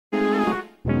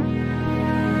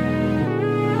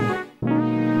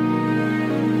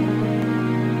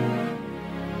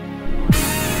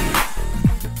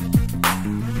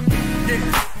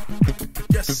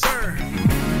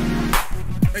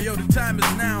Yo, the time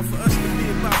is now for us to be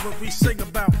about what we sing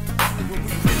about, what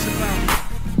we preach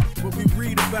about, what we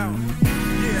read about.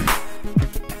 Yeah.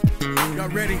 Y'all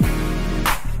ready?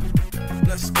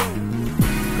 Let's go.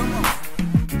 Come on.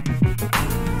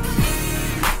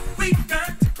 We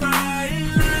got to cry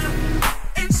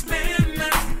and spend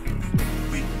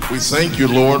now. We thank you,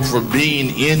 Lord, for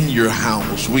being in your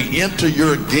house. We enter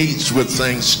your gates with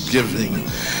thanksgiving,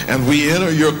 and we enter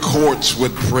your courts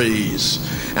with praise.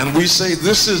 And we say,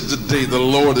 this is the day the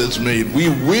Lord has made. We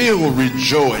will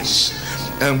rejoice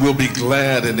and we'll be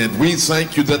glad in it. We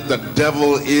thank you that the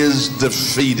devil is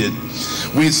defeated.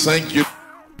 We thank you.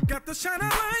 Got to shine a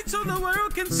light so the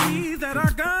world can see that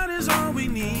our God is all we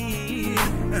need.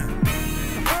 The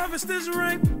harvest is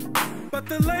ripe, but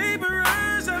the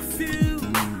laborers are few.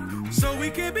 So we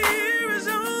can be hearers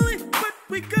only, but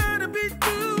we gotta be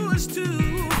doers too.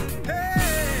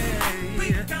 Hey,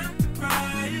 we got to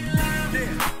cry loud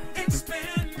and spend.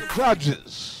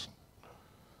 Judges,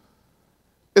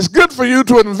 it's good for you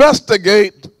to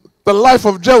investigate the life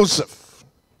of Joseph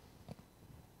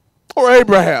or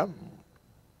Abraham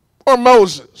or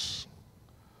Moses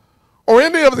or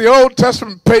any of the Old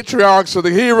Testament patriarchs or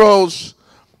the heroes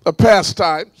of past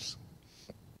times.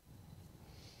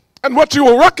 And what you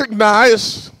will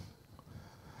recognize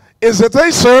is that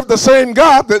they served the same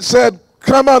God that said,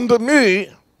 come unto me,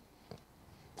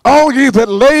 all ye that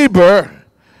labor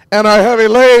and are heavy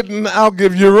laden, I'll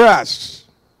give you rest.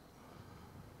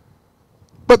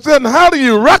 But then how do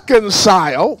you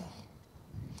reconcile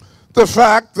the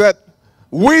fact that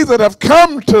we that have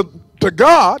come to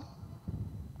God,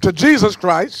 to Jesus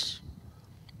Christ,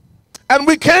 and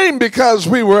we came because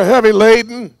we were heavy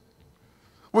laden,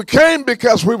 we came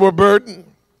because we were burdened,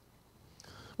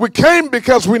 we came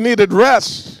because we needed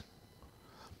rest.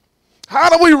 How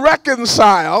do we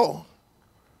reconcile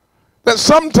that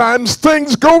sometimes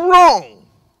things go wrong?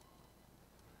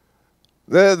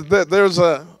 There's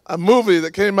a movie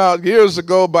that came out years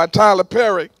ago by Tyler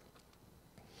Perry.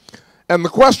 And the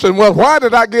question was, why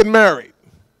did I get married?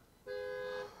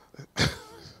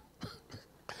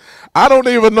 I don't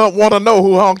even want to know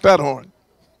who honked that horn.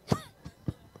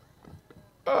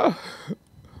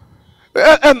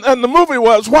 And the movie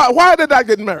was, why did I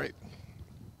get married?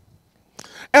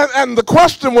 And the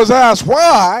question was asked,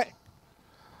 why?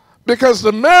 Because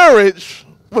the marriage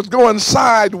was going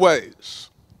sideways.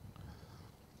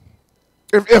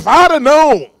 If I'd have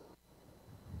known,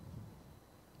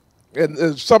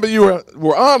 and some of you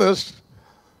were honest,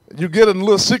 you get in a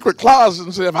little secret closet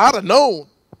and say, if I'd have known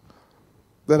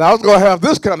that I was going to have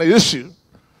this kind of issue,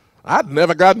 I'd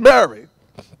never got married.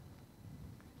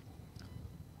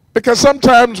 Because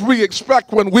sometimes we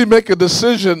expect when we make a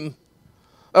decision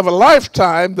of a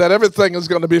lifetime that everything is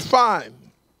going to be fine.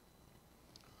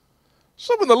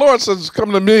 So when the Lord says,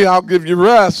 come to me, I'll give you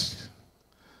rest,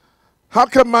 how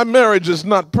come my marriage is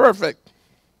not perfect?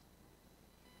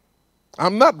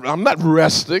 I'm not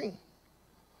resting.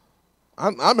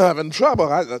 I'm having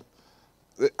trouble. I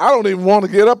don't even want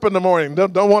to get up in the morning.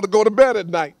 Don't want to go to bed at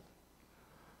night.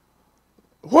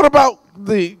 What about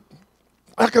the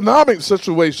economic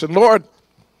situation? Lord,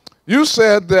 you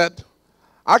said that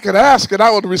I could ask and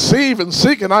I would receive, and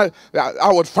seek and I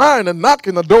would find, and knock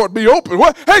and the door would be open.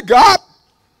 What? Hey, God,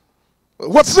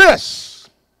 what's this?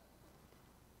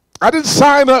 I didn't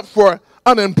sign up for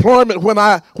unemployment when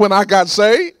I got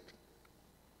saved.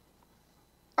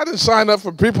 I didn't sign up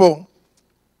for people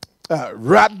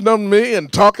ratting on me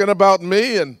and talking about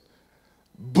me and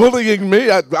bullying me.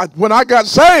 When I got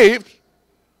saved,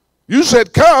 you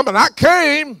said come, and I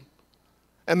came,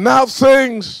 and now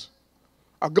things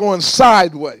are going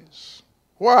sideways.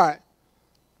 Why?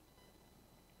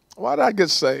 Why did I get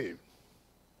saved?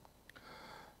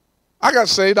 I got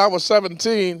saved, I was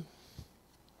 17,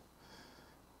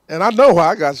 and I know why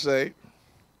I got saved.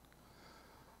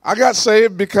 I got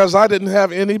saved because I didn't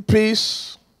have any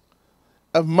peace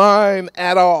of mind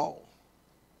at all.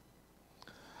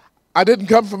 I didn't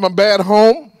come from a bad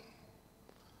home.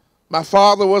 My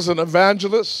father was an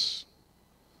evangelist.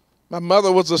 My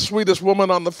mother was the sweetest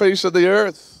woman on the face of the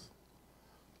earth.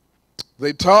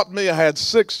 They taught me. I had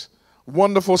 6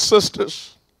 wonderful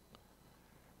sisters,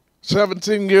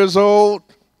 17 years old,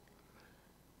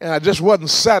 and I just wasn't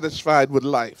satisfied with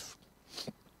life.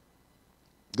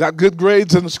 Got good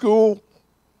grades in school,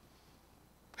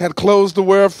 had clothes to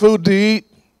wear, food to eat,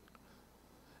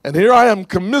 and here I am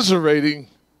commiserating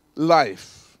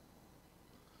life.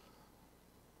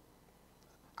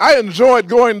 I enjoyed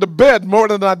going to bed more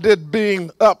than I did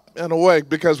being up and awake,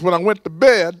 because when I went to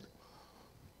bed,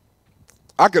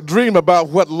 I could dream about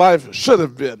what life should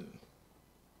have been.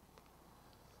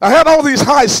 I had all these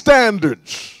high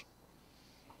standards.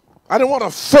 I didn't want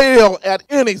to fail at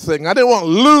anything. I didn't want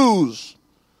to lose.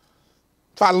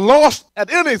 If I lost at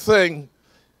anything,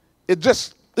 it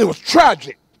was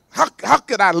tragic. How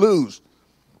could I lose?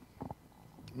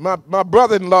 My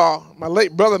brother-in-law, my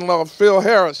late brother-in-law, Phil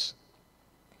Harris,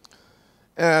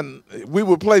 and we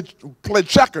would play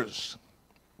checkers.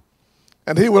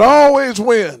 And he would always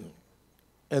win.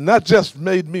 And that just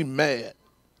made me mad.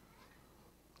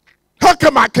 How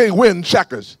come I can't win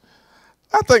checkers?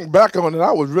 I think back on it,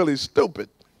 I was really stupid.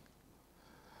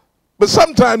 But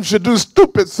sometimes you do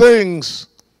stupid things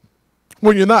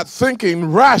when you're not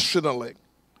thinking rationally.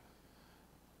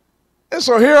 And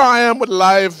so here I am with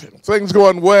life, things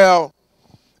going well,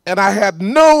 and I had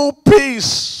no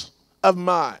peace of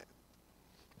mind.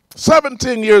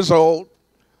 17 years old,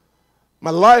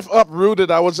 my life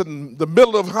uprooted. I was in the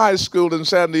middle of high school in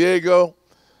San Diego,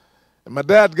 and my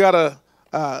dad got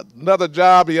another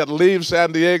job. He had to leave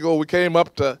San Diego. We came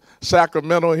up to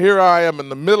Sacramento. Here I am in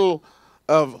the middle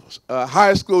of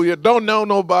high school year. Don't know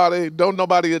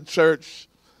nobody at church.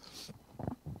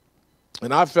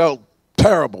 And I felt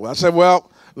terrible. I said,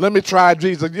 well, let me try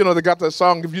Jesus. You know, they got that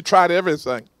song, if you tried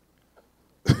everything,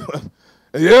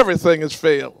 everything has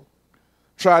failed.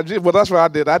 Try Jesus. Well, that's what I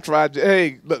did. I tried.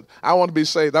 Hey, look, I want to be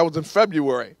saved. That was in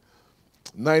February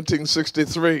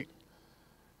 1963.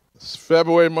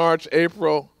 February, March,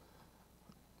 April,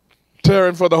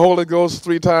 tearing for the Holy Ghost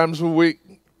 3 times a week,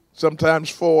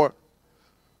 sometimes 4,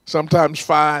 sometimes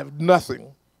 5,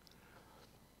 nothing.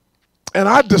 And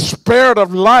I despaired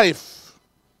of life.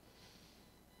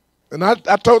 And I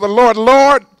told the Lord,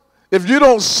 Lord, if you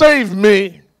don't save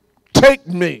me, take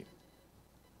me.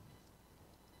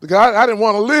 Because I didn't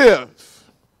want to live.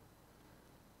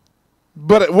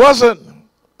 But it wasn't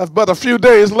but a few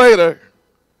days later,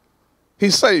 he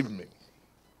saved me.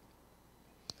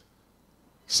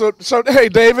 So hey,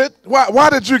 David, why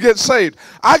did you get saved?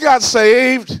 I got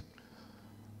saved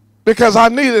because I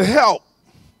needed help.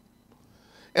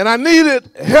 And I needed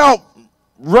help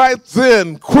right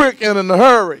then, quick and in a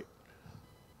hurry.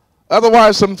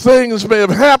 Otherwise, some things may have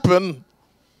happened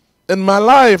in my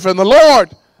life. And the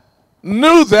Lord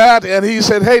knew that, and he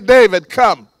said, hey, David,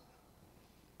 come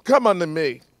unto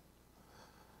me.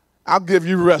 I'll give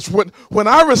you rest. When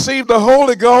I received the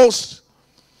Holy Ghost,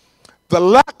 the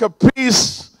lack of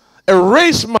peace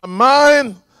erased my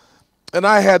mind, and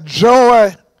I had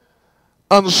joy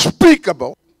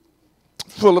unspeakable,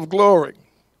 full of glory.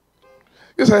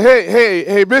 You say,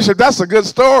 hey, Bishop, that's a good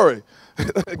story.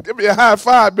 Give me a high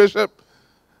five, Bishop.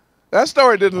 That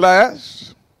story didn't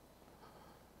last.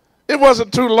 It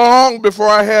wasn't too long before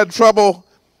I had trouble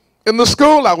in the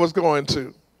school I was going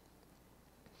to.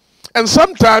 And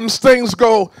sometimes things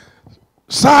go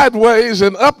sideways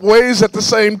and upways at the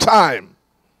same time.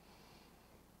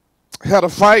 I had a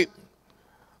fight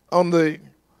on the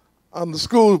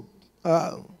school,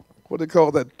 what do they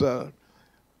call that,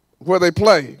 where they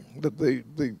play.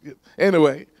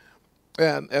 Anyway,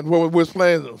 and when we was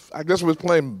playing, I guess we was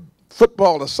playing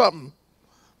football or something,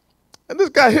 and this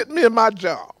guy hit me in my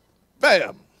jaw.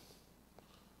 Bam.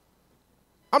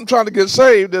 I'm trying to get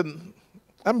saved, and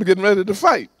I'm getting ready to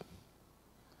fight.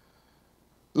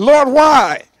 Lord,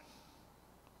 why?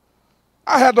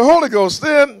 I had the Holy Ghost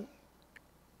then.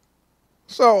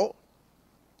 So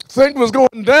things was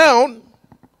going down,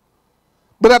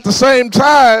 but at the same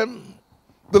time,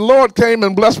 the Lord came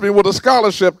and blessed me with a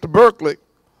scholarship to Berkeley.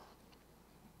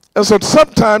 And so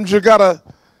sometimes you got to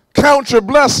count your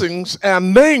blessings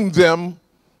and name them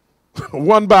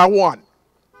one by one.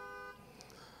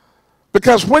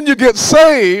 Because when you get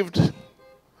saved,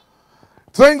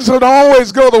 things don't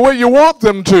always go the way you want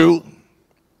them to.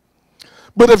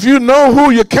 But if you know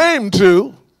who you came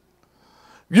to,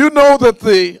 you know that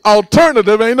the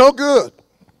alternative ain't no good.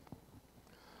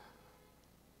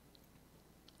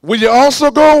 Will you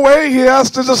also go away? He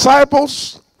asked the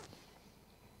disciples.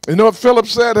 You know what Philip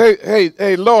said?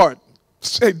 Hey, Lord.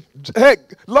 Hey,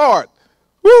 Lord.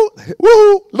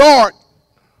 Woo, Lord.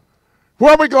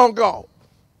 Where are we going to go?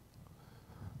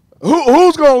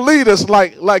 Who's going to lead us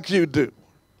like you do?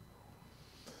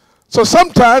 So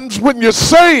sometimes when you're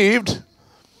saved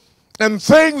and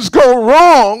things go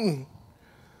wrong,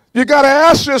 you got to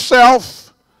ask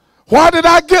yourself, why did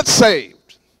I get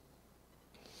saved?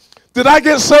 Did I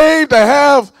get saved to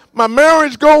have my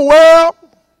marriage go well?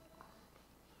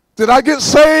 Did I get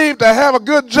saved to have a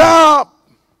good job?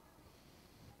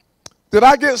 Did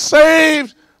I get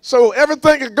saved so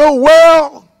everything could go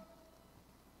well?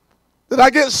 Did I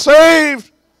get saved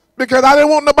because I didn't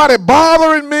want nobody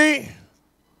bothering me?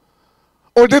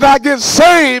 Or did I get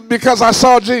saved because I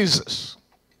saw Jesus?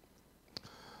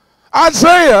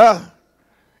 Isaiah,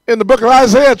 in the book of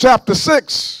Isaiah chapter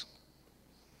 6,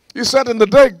 He said, in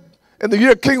the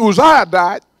year King Uzziah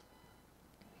died,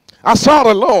 I saw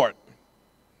the Lord.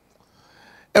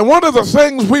 And one of the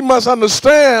things we must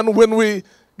understand when we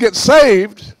get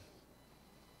saved,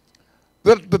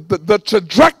 the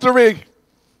trajectory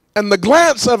and the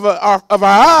glance of our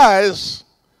eyes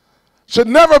should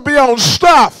never be on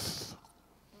stuff.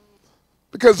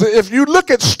 Because if you look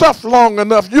at stuff long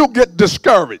enough, you'll get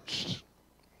discouraged.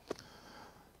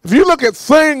 If you look at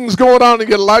things going on in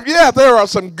your life, yeah, there are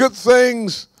some good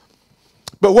things,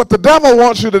 but what the devil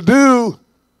wants you to do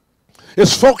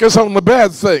is focus on the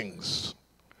bad things.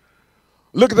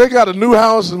 Look, they got a new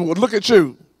house, and look at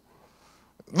you.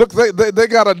 Look, they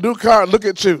got a new car, look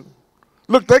at you.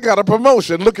 Look, they got a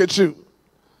promotion, look at you.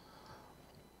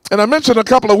 And I mentioned a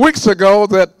couple of weeks ago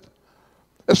that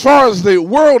as far as the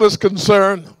world is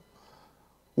concerned,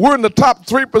 we're in the top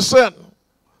 3%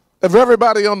 of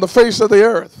everybody on the face of the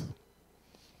earth.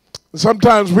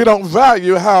 Sometimes we don't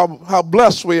value how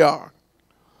blessed we are.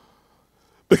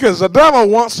 Because the devil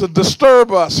wants to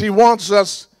disturb us. He wants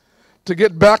us to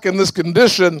get back in this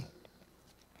condition.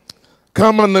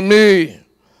 Come unto me,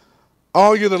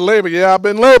 all you that labor. Yeah, I've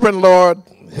been laboring, Lord.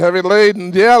 Heavy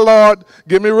laden. Yeah, Lord,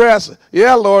 give me rest.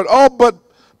 Yeah, Lord. Oh,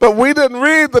 but we didn't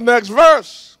read the next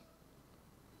verse.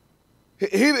 He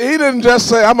didn't just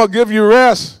say, I'm going to give you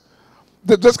rest.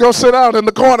 Just go sit down in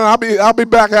the corner. I'll be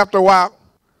back after a while.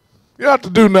 You don't have to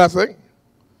do nothing.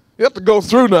 You have to go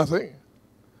through nothing.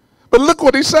 But look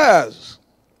what he says.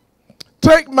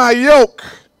 Take my yoke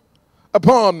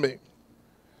upon me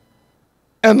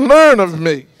and learn of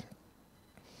me.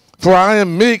 For I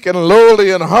am meek and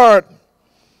lowly in heart,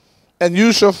 and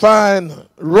you shall find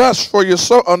rest for your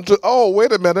soul. Oh,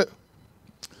 wait a minute.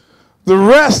 The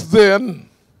rest then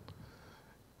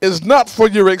is not for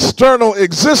your external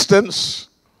existence,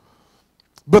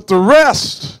 but the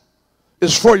rest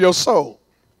is for your soul.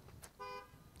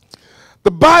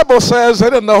 The Bible says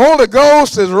that in the Holy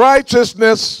Ghost is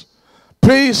righteousness,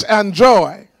 peace, and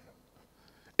joy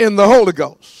in the Holy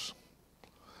Ghost.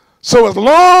 So as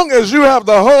long as you have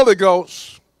the Holy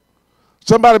Ghost,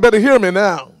 somebody better hear me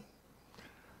now.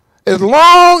 As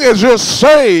long as you're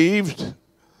saved,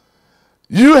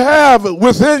 you have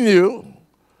within you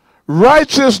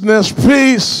righteousness,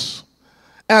 peace,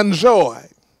 and joy.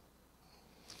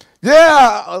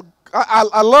 Yeah,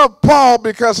 I love Paul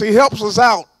because he helps us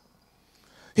out.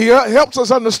 He helps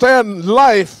us understand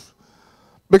life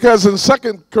because in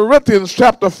 2 Corinthians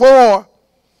chapter 4,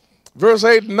 verse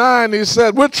 8 and 9, he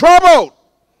said, we're troubled.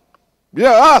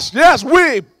 Yeah, us. Yes,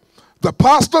 we. The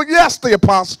apostle. Yes, the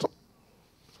apostle.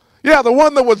 Yeah, the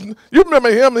one that was, you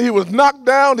remember him, he was knocked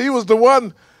down. He was the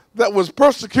one that was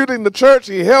persecuting the church.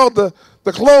 He held the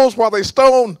clothes while they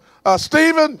stoned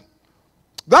Stephen.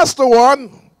 That's the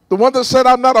one that said,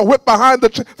 I'm not a whip behind the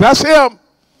church. That's him.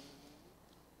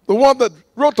 The one that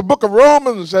wrote the book of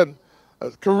Romans and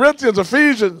Corinthians,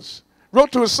 Ephesians,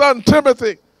 wrote to his son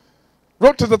Timothy,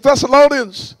 wrote to the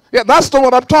Thessalonians. Yeah, that's the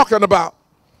one I'm talking about.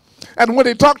 And when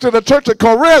he talked to the church at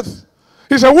Corinth,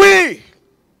 he said,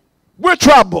 we're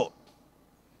troubled.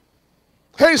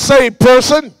 Hey, saved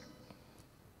person.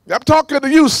 I'm talking to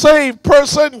you, saved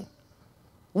person.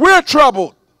 We're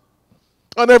troubled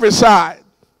on every side.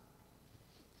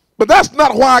 But that's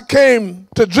not why I came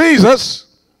to Jesus.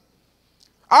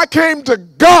 I came to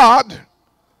God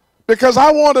because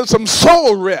I wanted some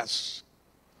soul rest.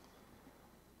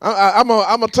 I'm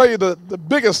going to tell you the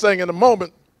biggest thing in a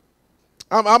moment.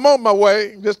 I'm on my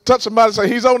way. Just touch somebody and say,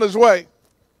 he's on his way.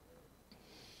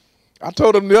 I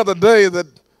told him the other day that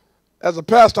as a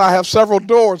pastor, I have several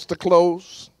doors to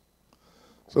close.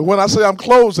 So when I say I'm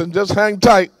closing, just hang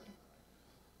tight.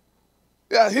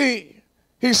 Yeah,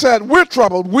 he said, we're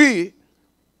troubled. We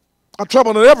are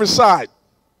troubled on every side.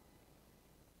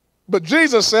 But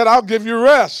Jesus said, I'll give you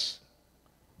rest.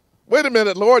 Wait a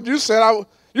minute, Lord. You said I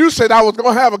was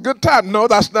going to have a good time. No,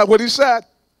 that's not what he said.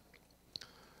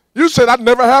 You said I'd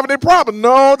never have any problem.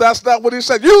 No, that's not what he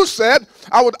said. You said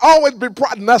I would always be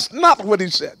problem. That's not what he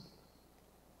said.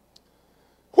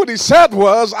 What he said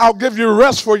was, I'll give you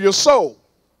rest for your soul.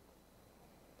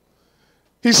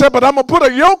 He said, but I'm going to put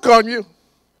a yoke on you.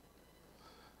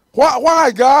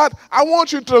 Why, God? I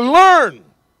want you to learn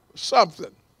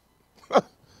something.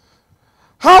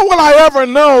 How will I ever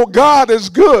know God is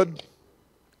good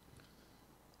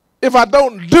if I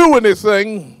don't do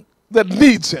anything that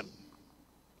needs him?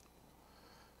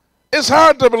 It's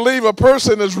hard to believe a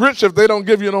person is rich if they don't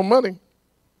give you no money.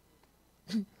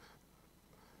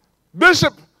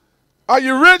 Bishop, are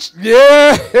you rich?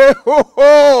 Yeah.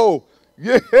 Oh,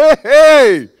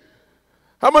 yeah.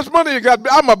 How much money you got?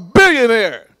 I'm a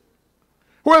billionaire.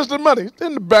 Where's the money? It's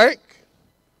in the bank.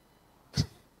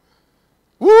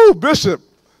 Woo, Woo, Bishop,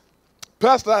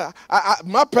 Pastor,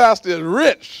 my pastor is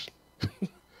rich.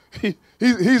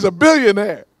 He's a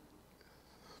billionaire.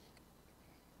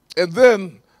 And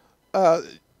then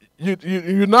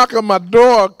you knock on my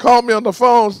door, call me on the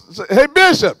phone, say, hey,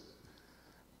 Bishop,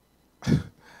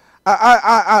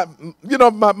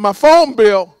 my phone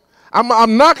bill,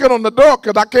 I'm knocking on the door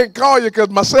because I can't call you because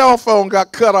my cell phone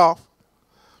got cut off.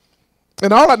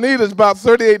 And all I need is about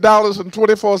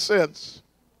 $38.24.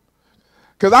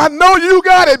 Because I know you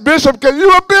got it, Bishop, because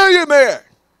you're a billionaire.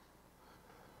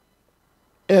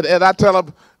 And I tell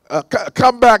him,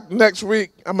 come back next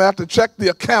week. I'm going to have to check the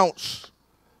accounts.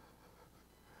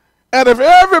 And if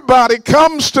everybody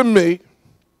comes to me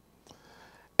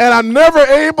and I'm never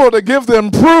able to give them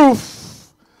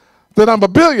proof that I'm a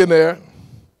billionaire,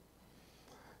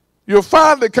 you'll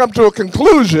finally come to a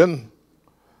conclusion,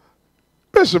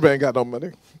 Bishop ain't got no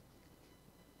money.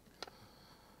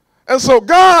 And so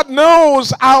God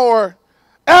knows our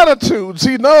attitudes.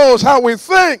 He knows how we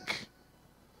think.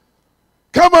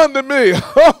 Come unto me.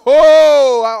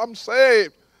 Oh, I'm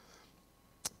saved.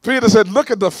 Peter said, look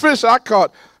at the fish I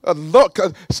caught. Look,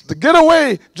 get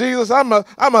away, Jesus. I'm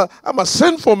a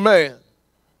sinful man.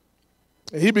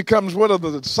 And he becomes one of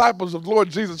the disciples of the Lord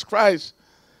Jesus Christ.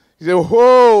 He said,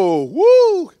 whoa,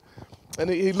 woo. And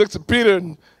he looks at Peter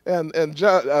and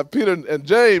John, Peter and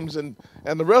James and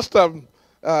the rest of them,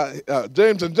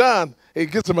 James and John. He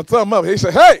gives them a thumb up. He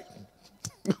said, hey,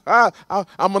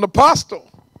 I'm an apostle.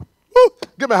 Woo,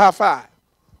 give me a high five.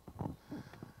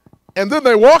 And then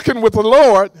they're walking with the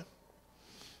Lord,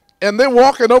 and they're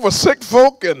walking over sick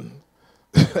folk and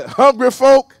hungry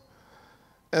folk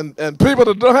and people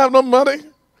that don't have no money,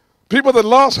 people that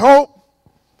lost hope.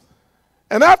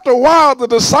 And after a while, the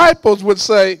disciples would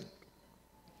say,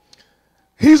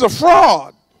 he's a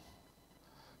fraud.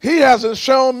 He hasn't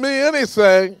shown me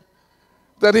anything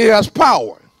that he has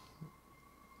power.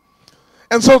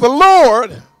 And so the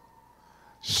Lord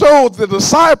showed the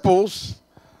disciples,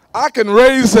 I can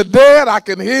raise the dead, I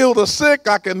can heal the sick,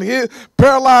 I can heal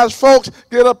paralyzed folks,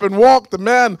 get up and walk. The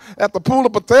man at the pool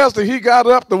of Bethesda, he got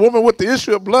up. The woman with the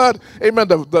issue of blood, amen,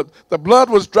 the blood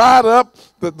was dried up.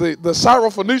 The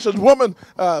Syrophoenician woman,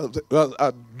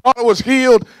 daughter was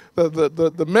healed.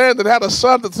 The man that had a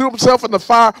son that threw himself in the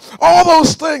fire. All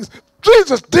those things,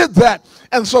 Jesus did that.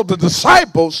 And so the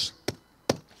disciples,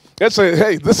 they say,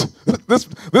 hey, this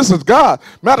is God.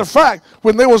 Matter of fact,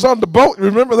 when they was on the boat,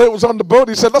 remember they was on the boat,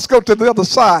 he said, let's go to the other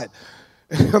side.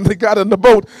 And they got in the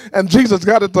boat, and Jesus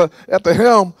got at the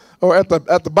helm, or at the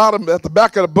bottom, at the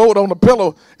back of the boat on the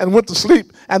pillow, and went to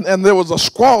sleep. And there was a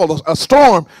squall, a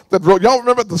storm that, y'all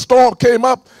remember the storm came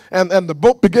up, and the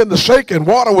boat began to shake, and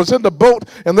water was in the boat,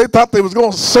 and they thought they was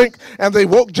going to sink, and they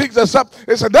woke Jesus up.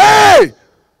 They said, hey,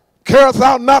 carest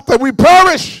thou not that we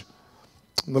perish?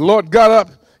 And the Lord got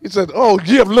up. He said, oh,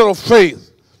 ye of little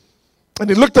faith. And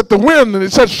he looked at the wind and he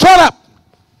said, shut up.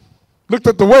 Looked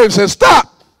at the waves and said,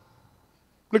 stop.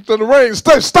 Looked at the rain,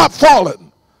 stop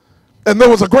falling. And there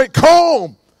was a great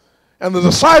calm. And the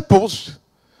disciples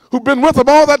who've been with him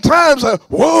all that time said,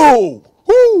 whoa,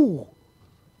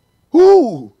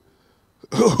 who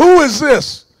is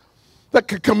this that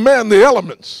could command the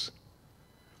elements?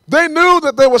 They knew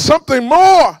that there was something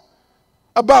more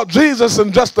about Jesus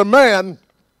than just a man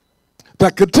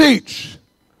that could teach.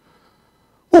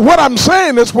 Well, what I'm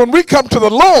saying is when we come to the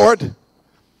Lord,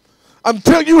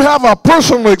 until you have a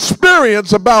personal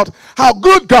experience about how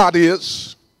good God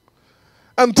is,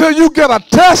 until you get a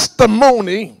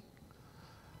testimony.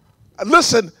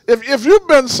 Listen, if you've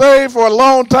been saved for a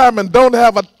long time and don't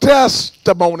have a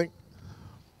testimony,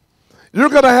 you're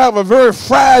going to have a very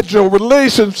fragile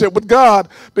relationship with God,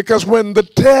 because when the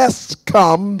test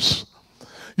comes,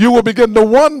 you will begin to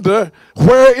wonder,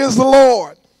 where is the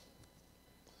Lord?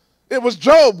 It was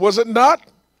Job, was it not?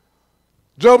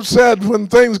 Job said when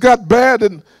things got bad,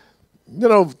 and,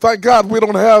 thank God we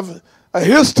don't have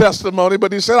his testimony,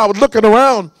 but he said, I was looking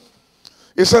around.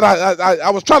 He said, I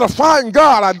was trying to find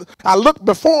God. I looked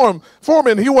before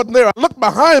me, and he wasn't there. I looked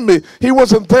behind me, he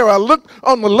wasn't there. I looked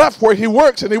on the left where he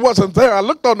works, and he wasn't there. I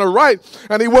looked on the right,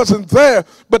 and he wasn't there.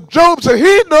 But Job said,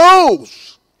 he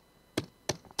knows.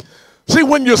 See,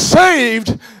 when you're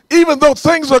saved, even though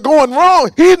things are going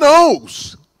wrong, he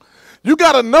knows. You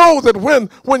got to know that when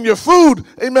your food,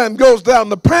 amen, goes down,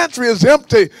 the pantry is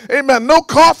empty, amen, no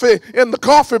coffee in the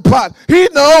coffee pot, he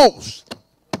knows.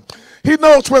 He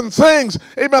knows when things,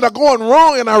 amen, are going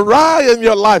wrong and awry in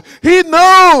your life. He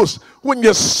knows when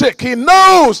you're sick. He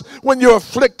knows when you're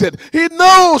afflicted. He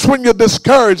knows when you're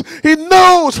discouraged. He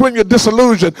knows when you're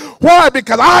disillusioned. Why?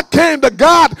 Because I came to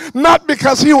God not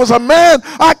because he was a man.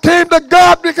 I came to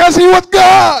God because he was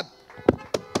God.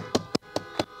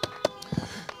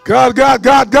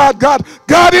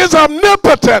 God is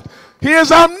omnipotent. He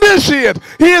is omniscient.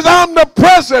 He is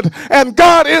omnipresent. And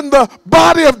God in the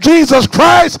body of Jesus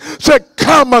Christ said,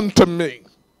 come unto me.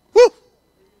 Woo.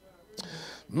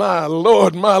 My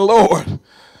Lord, my Lord.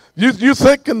 You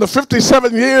think in the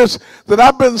 57 years that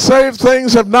I've been saved,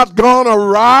 things have not gone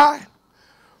awry?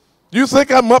 You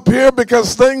think I'm up here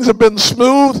because things have been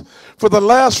smooth for the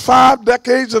last 5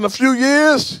 decades and a few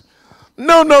years?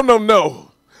 No, no, no,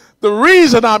 no. The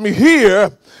reason I'm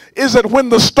here is that when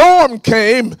the storm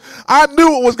came, I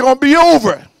knew it was going to be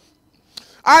over.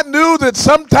 I knew that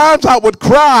sometimes I would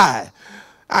cry.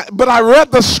 But I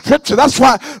read the scripture. That's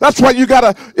why you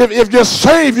gotta, if you're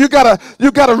saved, you gotta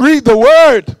read the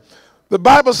word. The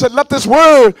Bible said, let this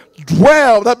word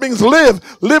dwell. That means live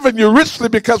in you richly,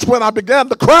 because when I began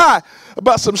to cry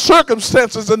about some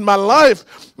circumstances in my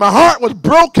life, my heart was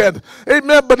broken.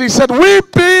 Amen. But he said,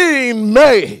 weeping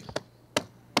may,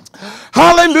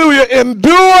 hallelujah,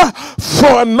 endure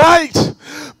for a night.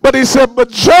 But he said, but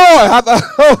joy,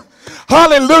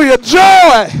 hallelujah,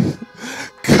 joy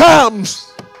comes.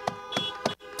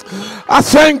 I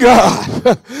thank God.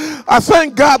 I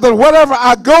thank God that whatever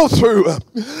I go through,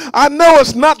 I know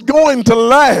it's not going to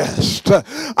last.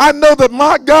 I know that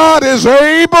my God is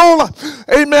able,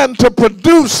 amen, to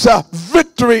produce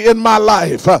victory in my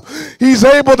life. He's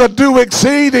able to do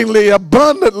exceedingly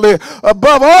abundantly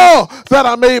above all that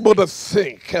I'm able to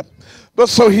think. But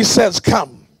so he says,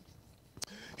 come.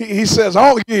 He says,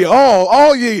 all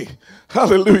ye,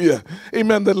 hallelujah,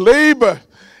 amen, that labor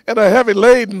and are heavy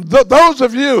laden. Those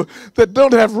of you that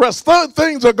don't have rest,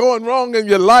 things are going wrong in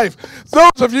your life.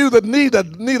 Those of you that need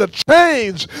a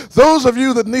change, those of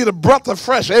you that need a breath of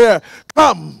fresh air,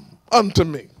 come unto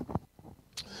me.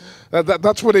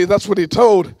 That's what he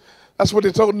told. That's what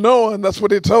he told Noah, and that's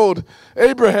what he told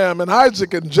Abraham and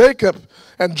Isaac and Jacob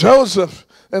and Joseph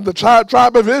and the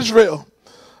tribe of Israel.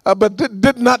 But it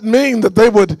did not mean that they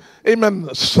would,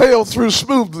 amen, sail through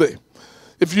smoothly.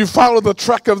 If you follow the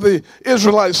trek of the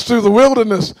Israelites through the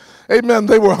wilderness, amen,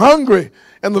 they were hungry,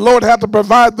 and the Lord had to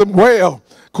provide them quail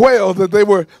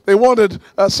that they wanted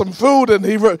some food, and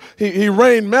he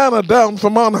rained manna down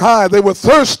from on high. They were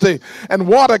thirsty, and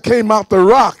water came out the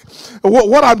rock.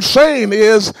 What I'm saying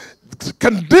is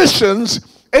conditions,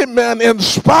 amen,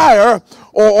 inspire,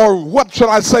 or what should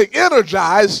I say,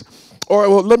 energize, or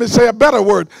let me say a better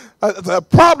word, the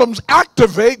problems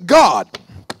activate God.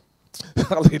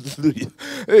 Hallelujah.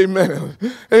 Amen.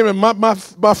 Amen.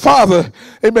 My father,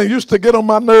 amen, used to get on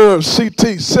my nerves.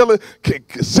 CT,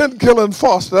 sin killing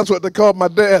Foster. That's what they called my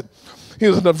dad. He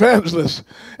was an evangelist.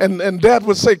 And dad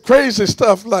would say crazy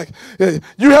stuff like,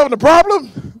 you having a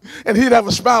problem? And he'd have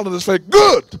a smile on his face.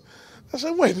 Good. I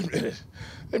said, wait a minute.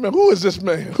 Amen. Who is this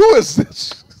man? Who is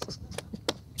this?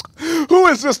 Who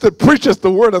is this that preaches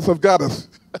the word of God?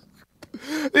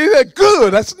 He said,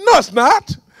 good. I said, no, it's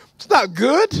not. It's not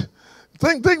good.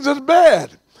 Things are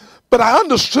bad. But I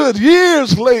understood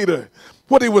years later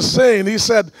what he was saying. He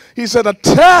said a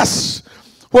test,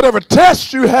 whatever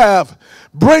test you have,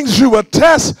 brings you a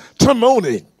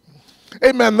testimony.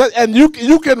 Amen. And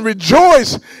you can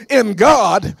rejoice in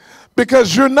God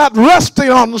because you're not resting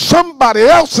on somebody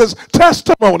else's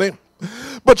testimony,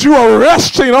 but you are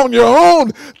resting on your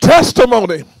own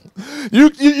testimony.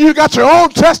 You got your own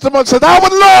testimony. Said, I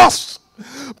was lost,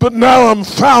 but now I'm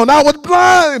found. I was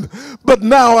blind, but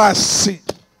now I see.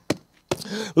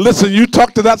 Listen, you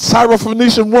talk to that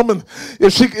Syrophoenician woman,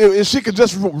 if she could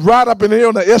just ride up in here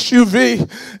on the SUV,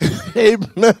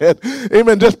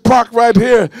 amen, just park right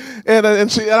here, and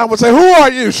I would say, who are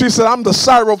you? She said, I'm the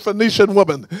Syrophoenician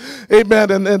woman,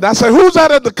 amen, and I said, who's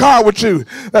that in the car with you?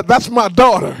 That's my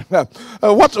daughter.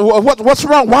 What's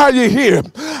wrong? Why are you here?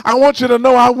 I want you to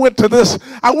know I went to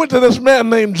this man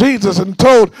named Jesus and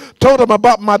told him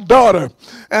about my daughter,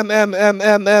 and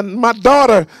my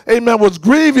daughter, amen, was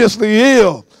grievously ill.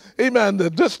 Amen.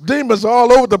 Just demons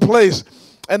all over the place.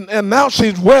 And now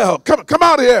she's well. Come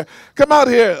out here. Come out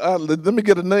here. Let me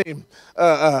get a name.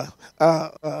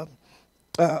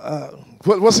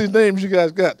 What's his name you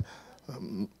guys got?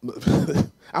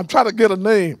 I'm trying to get a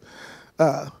name.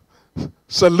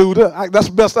 Saluda. That's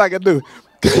the best I can do.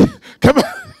 Come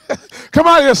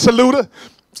out here, Saluda.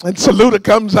 And Saluda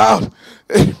comes out.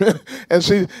 And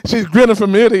she's grinning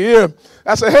from ear to ear.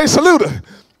 I said, hey, Saluda.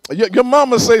 Your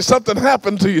mama say something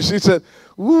happened to you. She said,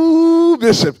 ooh,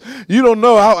 Bishop, you don't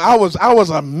know, I was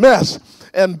a mess.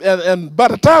 And by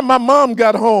the time my mom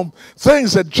got home,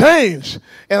 things had changed.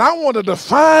 And I wanted to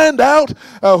find out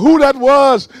who that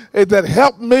was that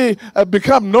helped me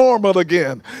become normal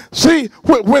again. See,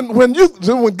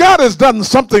 when God has done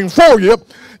something for you,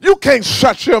 you can't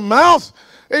shut your mouth.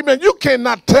 Amen. You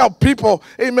cannot tell people,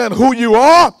 amen, who you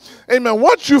are. Amen.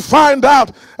 Once you find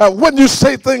out when you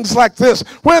say things like this,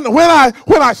 when I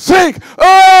think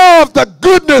of the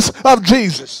goodness of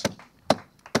Jesus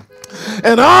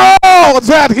and all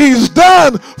that he's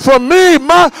done for me,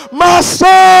 my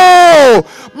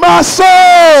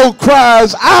soul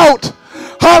cries out,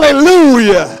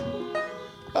 hallelujah.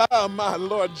 Oh, my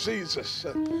Lord Jesus.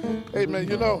 Amen.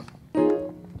 You know,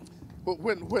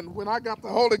 when I got the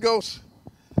Holy Ghost,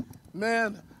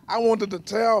 man, I went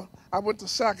to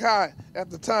Sac High at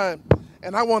the time,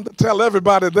 and I wanted to tell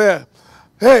everybody there,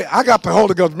 hey, I got the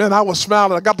Holy Ghost. Man, I was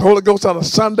smiling. I got the Holy Ghost on a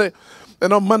Sunday,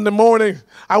 and on Monday morning,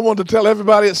 I wanted to tell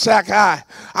everybody at Sac High,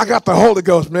 I got the Holy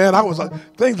Ghost, man. I was like,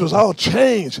 things was all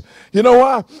changed. You know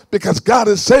why? Because God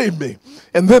has saved me.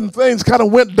 And then things kind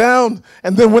of went down,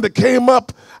 and then when it came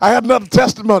up, I had another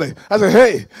testimony. I said,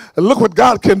 hey, look what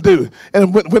God can do.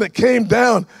 And when it came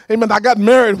down, amen, I got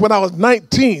married when I was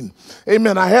 19.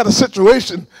 Amen, I had a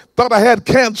situation, thought I had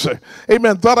cancer.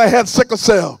 Amen, thought I had sickle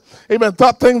cell. Amen,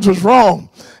 thought things was wrong.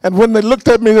 And when they looked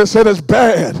at me, they said it's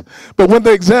bad. But when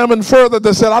they examined further,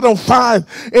 they said, I don't find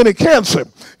any cancer.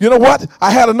 You know what?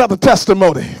 I had another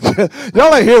testimony.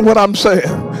 Y'all ain't hear what I'm saying.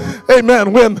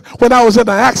 Amen. When I was in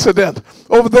an accident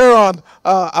over there on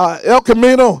El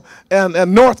Camino and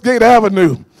Northgate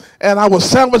Avenue, and I was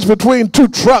sandwiched between two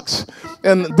trucks,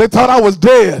 and they thought I was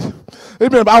dead.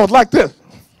 Amen. I was like this.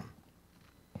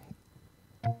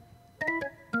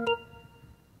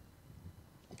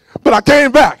 But I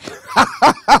came back.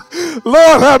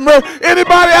 Lord have mercy.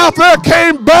 Anybody out there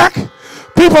came back?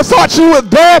 People thought you were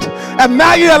dead, and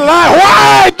now you're alive.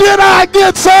 Why did I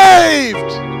get saved?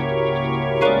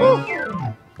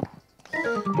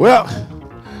 Well,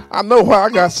 I know why I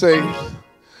got saved.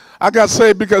 I got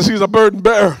saved because he's a burden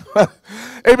bearer.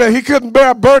 Amen. He couldn't bear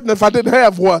a burden if I didn't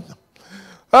have one.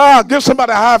 Give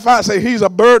somebody a high five. Say, he's a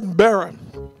burden bearer.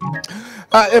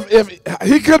 If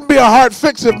he couldn't be a heart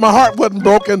fixer if my heart wasn't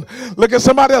broken. Look at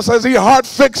somebody else. Says, he's a heart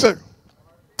fixer.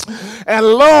 And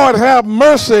Lord have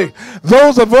mercy,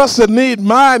 those of us that need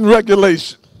mind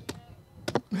regulation.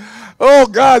 Oh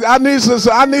God, I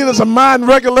needed some mind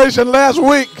regulation last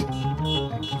week.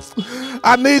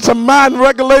 I need some mind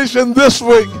regulation this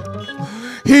week.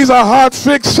 He's a heart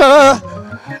fixer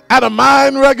and a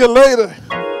mind regulator.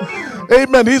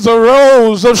 Amen. He's a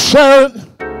rose of Sharon.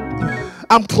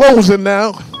 I'm closing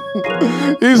now.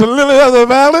 He's a lily of the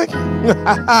valley.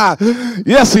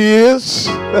 Yes, he is.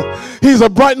 He's a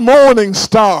bright morning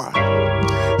star.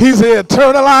 He's the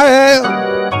eternal I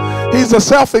am. He's the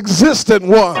self-existent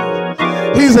one.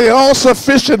 He's the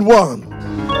all-sufficient one.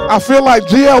 I feel like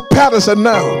G.L. Patterson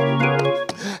now.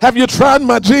 Have you tried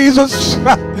my Jesus?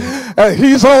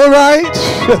 He's all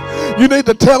right. You need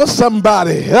to tell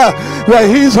somebody that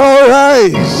he's all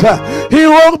right. He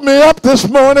woke me up this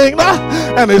morning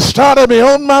and he started me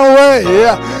on my way.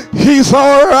 He's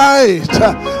all right.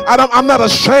 I'm not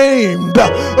ashamed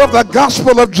of the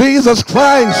gospel of Jesus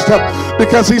Christ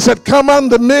because he said, come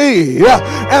unto me.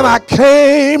 And I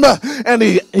came and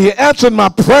he answered my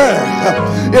prayer.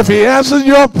 If he answers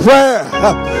your prayer,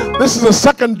 this is the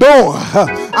second door.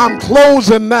 I'm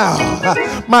closing now.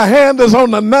 My hand is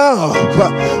on the knob,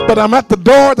 but I'm at the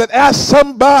door that asks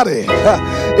somebody,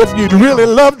 if you really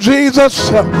love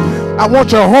Jesus, I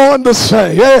want your horn to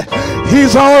say, yeah,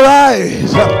 he's all right.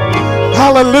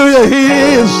 Hallelujah, he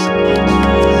is.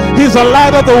 He's the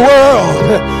light of the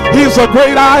world. He's the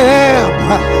great I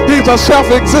am. He's a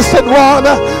self-existent one.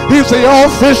 He's the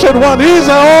all-sufficient one. He's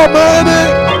the almighty.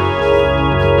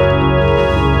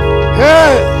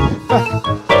 Hey.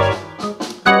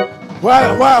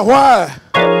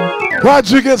 Why'd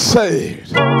you get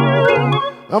saved?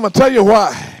 I'm going to tell you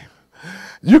why.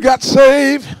 You got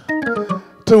saved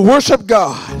to worship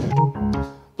God.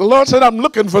 The Lord said, I'm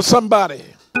looking for somebody.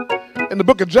 In the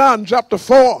book of John, chapter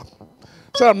 4,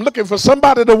 said, I'm looking for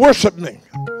somebody to worship me.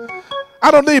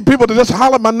 I don't need people to just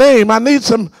holler my name. I need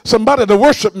somebody to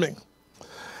worship me.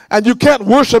 And you can't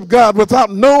worship God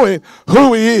without knowing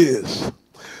who he is.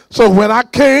 So when I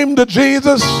came to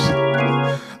Jesus,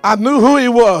 I knew who he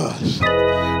was.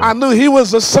 I knew he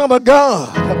was the Son of God.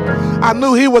 I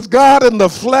knew he was God in the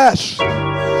flesh.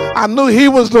 I knew he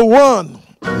was the one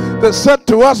that said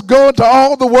to us, go into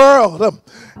all the world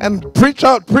and preach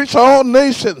all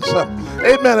nations.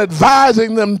 Amen.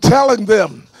 Advising them, telling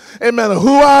them, amen,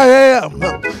 who I am.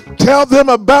 Tell them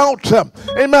about,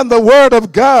 amen, the word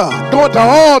of God. Going to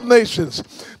all nations,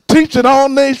 teaching all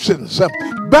nations,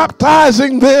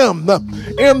 baptizing them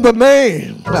in the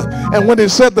name. And when he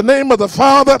said the name of the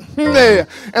Father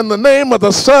and the name of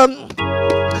the Son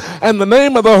and the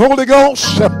name of the Holy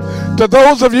Ghost, to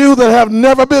those of you that have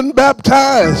never been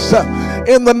baptized,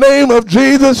 in the name of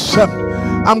Jesus.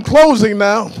 I'm closing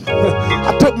now.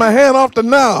 I took my hand off the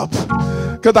knob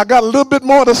because I got a little bit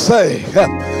more to say.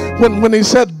 When he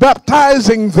said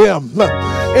baptizing them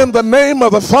in the name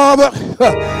of the Father,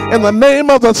 in the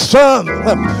name of the Son,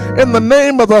 in the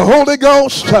name of the Holy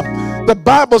Ghost, the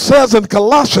Bible says in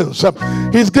Colossians,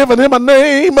 he's given him a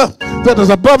name that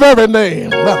is above every name.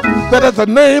 That at the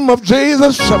name of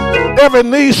Jesus, every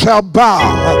knee shall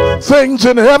bow. Things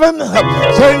in heaven,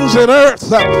 things in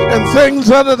earth, and things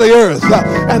under the earth.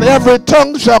 And every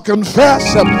tongue shall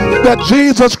confess that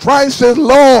Jesus Christ is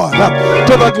Lord,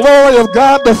 to the glory of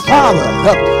God the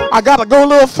Father. I got to go a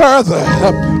little further.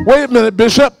 Wait a minute,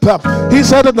 Bishop. He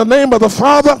said in the name of the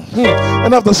Father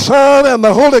and of the Son and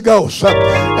the Holy Ghost.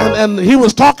 And he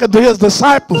was talking to his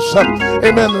disciples.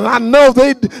 Amen. And I know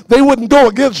they wouldn't go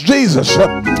against Jesus.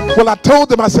 Well, I told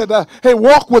them, I said, hey,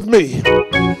 walk with me.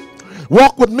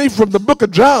 Walk with me from the book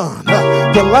of John,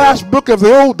 the last book of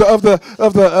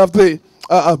the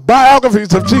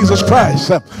biographies of Jesus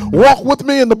Christ. Walk with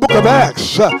me in the book of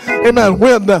Acts. Amen.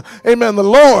 When, amen, the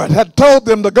Lord had told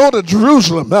them to go to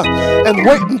Jerusalem and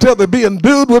wait until they be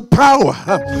endued with power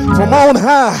from on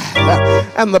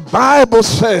high. And the Bible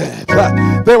said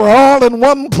they were all in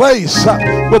one place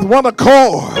with one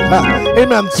accord.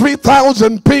 Amen.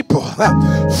 3,000 people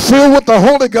filled with the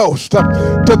Holy Ghost.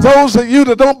 To those of you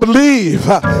that don't believe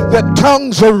that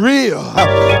tongues are real,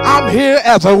 I'm here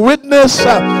as a witness.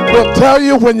 Will tell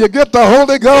you when you get the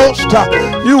Holy Ghost,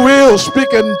 you will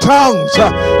speak in tongues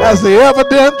as the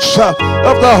evidence of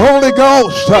the Holy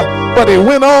Ghost. But he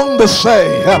went on to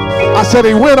say,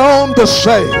 he went on to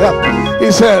say,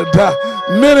 he said,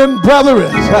 men and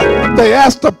brethren, they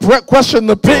asked the question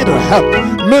to Peter,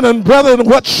 men and brethren,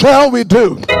 what shall we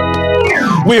do?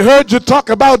 We heard you talk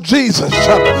about Jesus,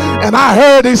 and I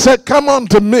heard he said, come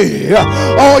unto me,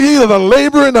 all ye that are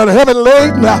laboring and heavy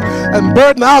laden and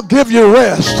burden, I'll give you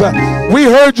rest. We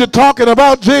heard you talking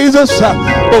about Jesus,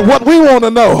 but what we want to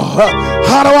know,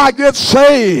 how do I get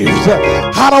saved?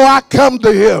 How do I come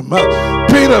to him?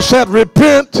 Peter said,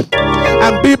 repent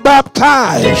and be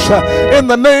baptized in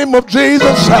the name of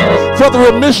Jesus for the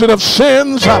remission of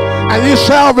sins, and you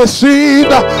shall receive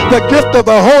the gift of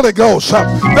the Holy Ghost.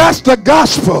 That's the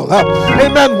gospel.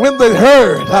 Amen. When they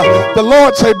heard the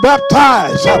Lord say,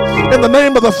 baptize in the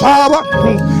name of the Father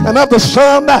and of the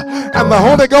Son and the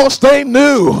Holy Ghost, they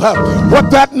knew what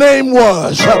that name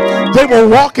was. They were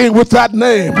walking with that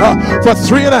name for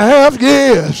 3.5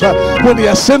 years. When he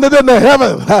ascended into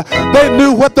heaven, they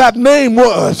knew what that name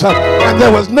was. And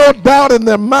there was no doubt in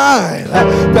their mind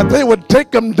that they would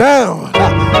take them down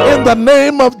in the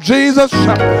name of Jesus,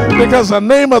 because the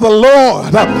name of the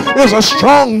Lord is a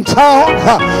strong tower.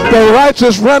 The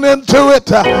righteous run into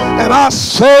it and are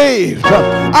saved.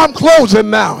 I'm closing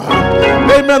now.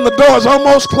 Amen. The door is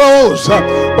almost closed,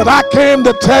 but I came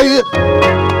to tell you,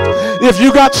 if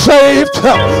you got saved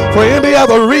for any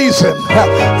other reason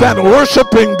than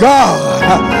worshiping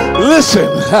God, listen,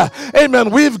 amen,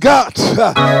 we've got,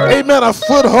 amen, a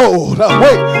foothold. Wait,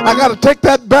 I got to take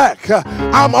that back.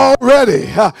 I'm already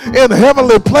in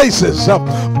heavenly places.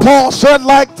 Paul said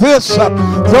like this,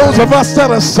 those of us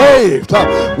that are saved,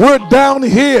 we're down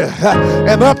here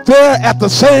and up there at the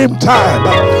same time.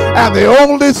 And the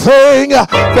only thing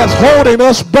that's holding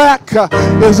us back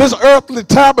is this earthly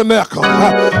tabernacle.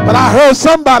 But I heard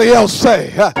somebody else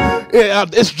say,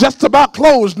 it's just about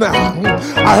closed now.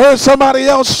 I heard somebody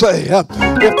else say,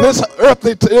 if this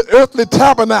earthly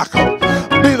tabernacle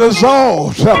be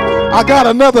dissolved, I got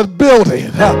another building,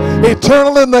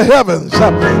 eternal in the heavens,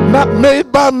 not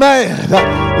made by man.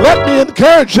 Let me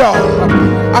encourage y'all.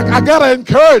 I got to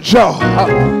encourage y'all.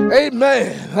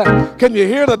 Amen. Can you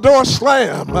hear the door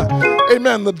slam?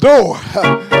 Amen. The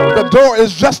door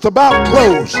is just about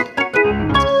closed.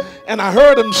 And I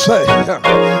heard him say,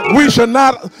 we shall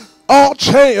not all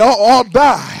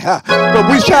die, but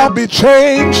we shall be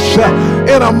changed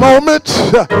in a moment.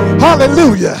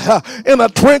 Hallelujah. In a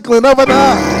twinkling of an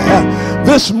eye.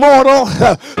 This mortal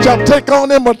shall take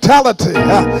on immortality.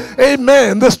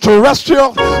 Amen. This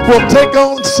terrestrial will take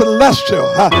on celestial.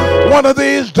 One of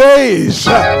these days,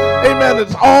 amen,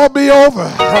 it's all be over.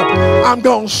 I'm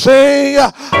going to sing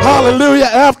hallelujah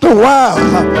after a while.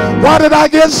 Why did I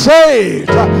get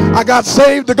saved? I got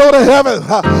saved to go to heaven.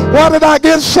 Why did I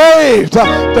get saved?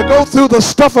 To go through the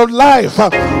stuff of life.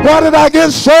 Why did I get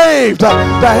saved? To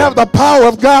have the power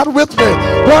of God with me.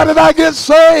 Why did I get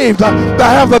saved? To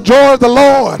have the joy of the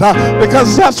Lord,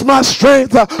 because that's my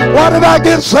strength. Why did I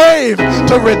get saved?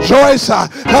 To rejoice,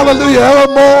 hallelujah,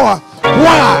 evermore.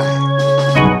 Why?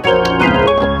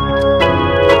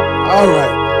 All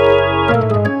right.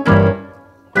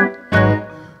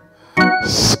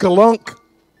 Skalunk,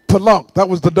 palunk. That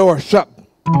was the door shut.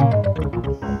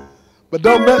 But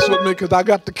don't mess with me because I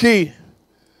got the key.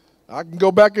 I can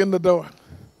go back in the door.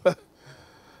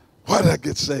 Why did I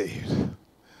get saved?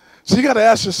 So you got to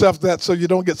ask yourself that so you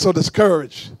don't get so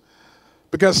discouraged.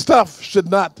 Because stuff should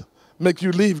not make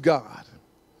you leave God.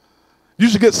 You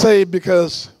should get saved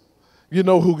because you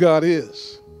know who God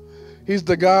is. He's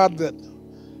the God that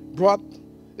brought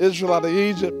Israel out of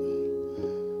Egypt.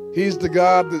 He's the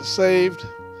God that saved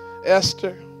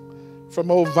Esther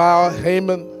from old vile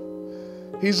Haman.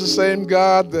 He's the same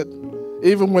God that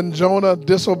even when Jonah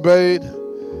disobeyed,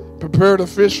 prepared a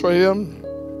fish for him,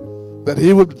 that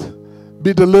he would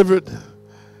be delivered.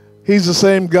 He's the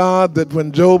same God that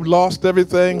when Job lost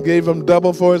everything, gave him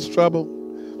double for his trouble.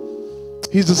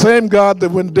 He's the same God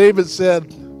that when David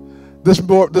said, this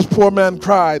poor man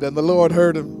cried and the Lord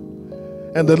heard him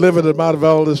and delivered him out of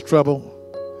all his trouble.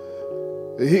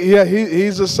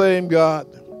 He's the same God.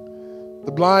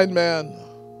 The blind man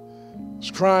was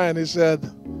crying. He said,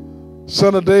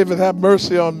 Son of David, have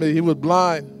mercy on me. He was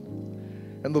blind,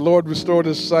 and the Lord restored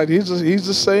his sight. He's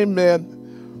the same man.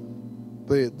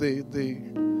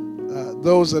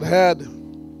 Those that had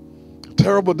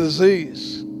terrible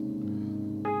disease.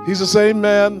 He's the same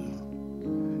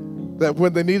man that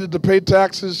when they needed to pay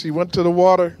taxes, he went to the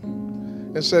water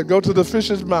and said, go to the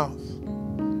fish's mouth.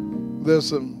 There's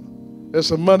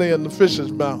some money in the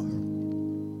fish's mouth.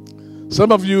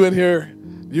 Some of you in here,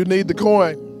 you need the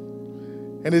coin,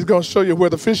 and he's going to show you where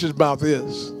the fish's mouth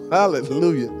is.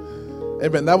 Hallelujah.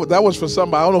 Amen. That was for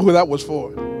somebody. I don't know who that was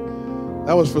for.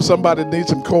 That was for somebody that needs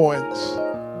some coins.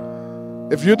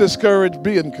 If you're discouraged,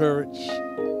 be encouraged.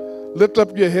 Lift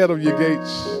up your head of your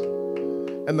gates,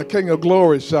 and the King of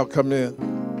Glory shall come in.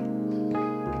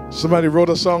 Somebody wrote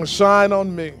a song, Shine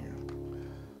on Me,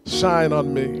 Shine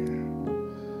on Me.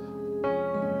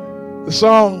 The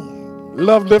song,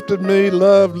 love lifted me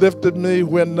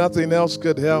when nothing else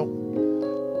could help.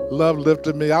 Love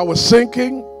lifted me. I was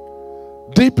sinking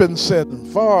deep in sin,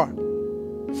 far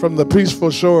from the peaceful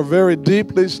shore, very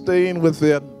deeply staying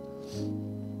within,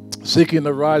 seeking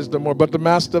to rise no more. But the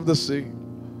master of the sea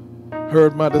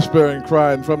heard my despairing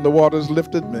cry, and from the waters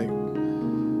lifted me.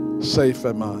 Safe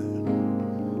am I.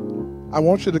 I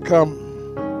want you to come.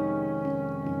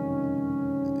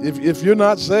 If you're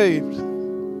not saved,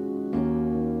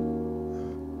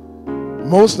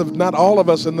 not all of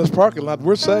us in this parking lot,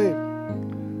 we're saved.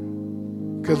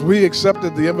 Because we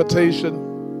accepted the invitation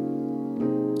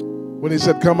when he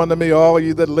said, come unto me, all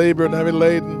you that labor and heavy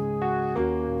laden,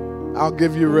 I'll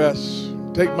give you rest.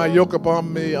 Take my yoke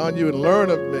upon you and learn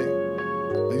of me.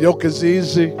 The yoke is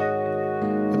easy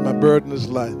and my burden is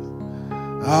light.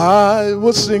 I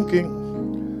was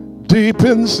sinking deep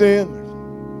in sin,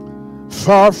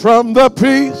 far from the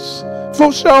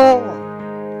peaceful shore,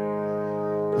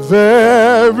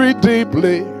 very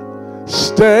deeply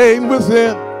staying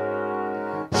within,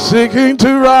 seeking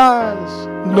to rise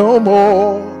no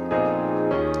more.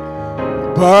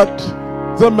 But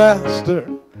the master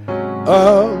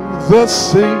of the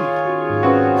sea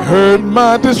heard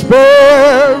my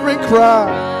despairing cry.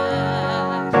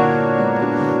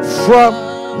 From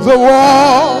the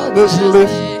waters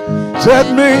lifted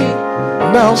me,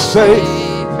 now safe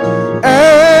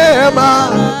am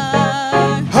I.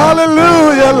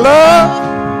 Hallelujah, love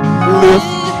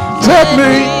lifted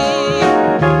me.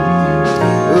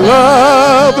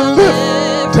 Love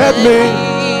lifted me.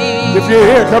 If you're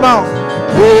here, come on.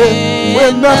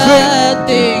 When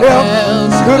nothing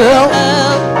else could help,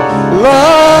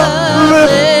 love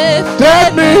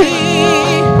lifted me.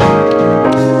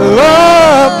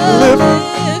 Love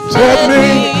lifted me.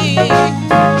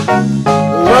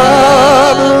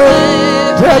 Love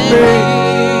lifted me.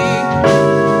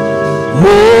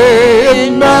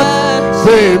 When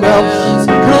nothing else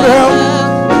could help,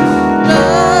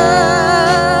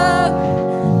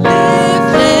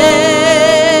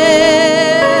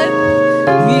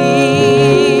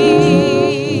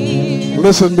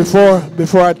 listen,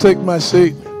 before I take my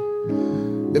seat,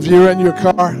 if you're in your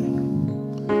car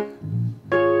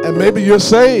and maybe you're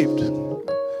saved,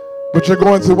 but you're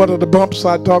going through one of the bumps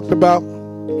I talked about,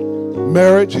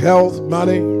 marriage, health,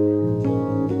 money,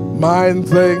 mind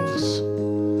things,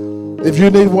 if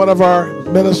you need one of our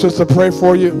ministers to pray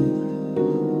for you,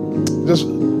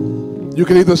 you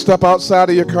can either step outside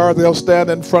of your car, they'll stand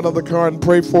in front of the car and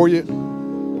pray for you.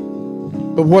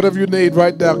 But whatever you need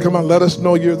right now, come on, let us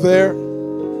know you're there,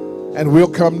 and we'll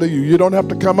come to you. You don't have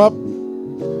to come up.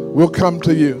 We'll come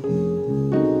to you.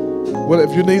 Well,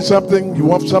 if you need something, you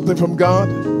want something from God,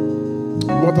 you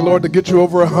want the Lord to get you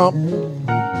over a hump,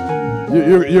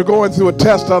 you're going through a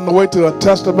test on the way to a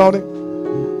testimony,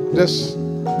 just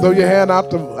Throw your hand out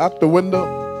the window.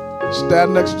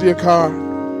 Stand next to your car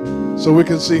so we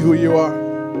can see who you are.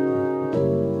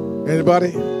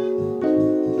 Anybody?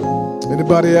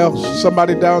 Anybody else?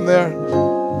 Somebody down there?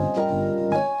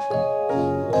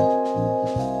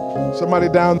 Somebody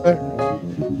down there?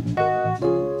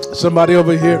 Somebody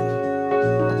over here?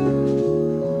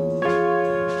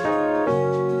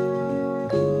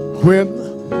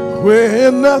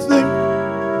 When nothing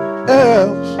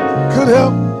else could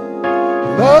help,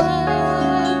 Lord,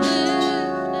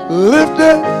 lift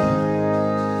it.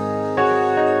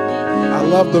 I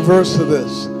love the verse of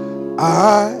this.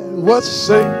 I was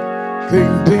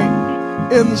sinking deep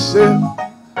in sin,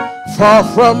 far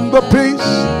from the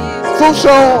peaceful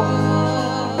shore,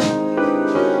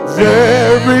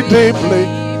 very deeply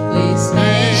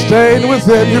stained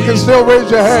within. You can still raise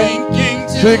your hand.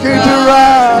 Sinking to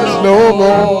rise no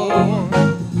more,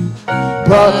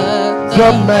 but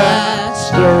the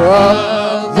master of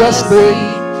the sea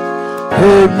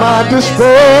heard my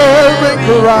despairing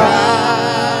cry.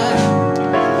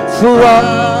 From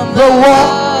the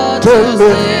water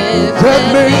lifted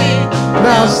me,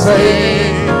 now say,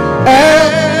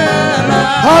 and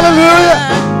hallelujah,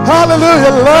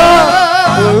 hallelujah, love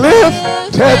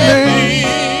lifted me.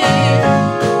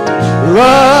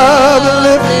 Love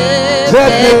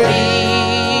lifted me.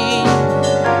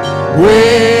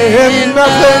 When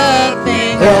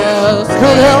nothing else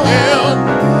could help,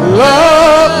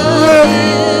 love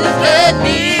lifted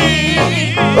me.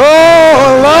 Oh,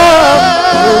 love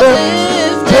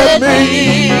lifted me.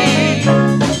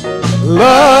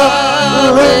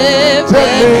 Love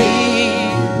lifted me.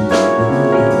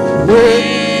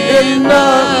 When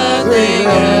nothing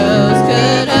else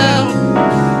could help,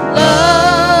 love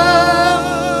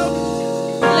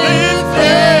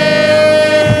lifted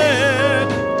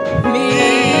me.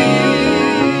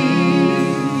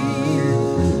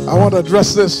 I want to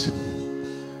address this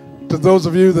to those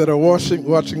of you that are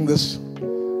watching this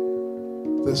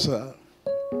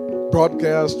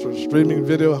broadcast or streaming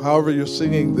video, however you're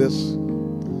seeing this.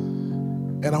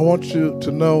 And I want you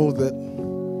to know that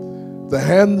the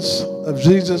hands of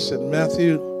Jesus in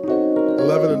Matthew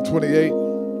 11 and 28,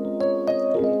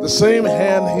 the same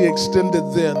hand he extended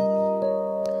then,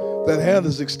 that hand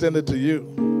is extended to you.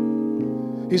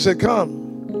 He said,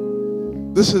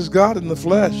 come. This is God in the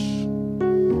flesh.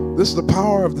 This is the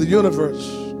power of the universe.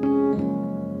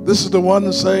 This is the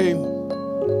one saying,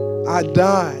 I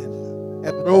died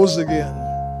and rose again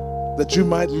that you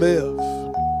might live.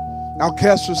 I'll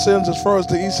cast your sins as far as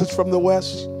the east is from the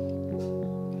west.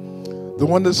 The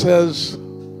one that says,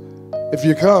 if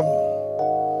you come,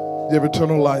 you have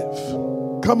eternal life.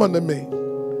 Come unto me,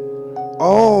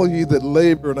 all ye that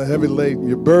labor and are heavy laden,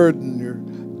 you're burdened, you're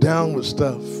down with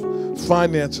stuff,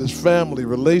 finances, family,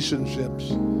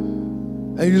 relationships,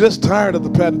 and you're just tired of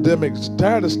the pandemic,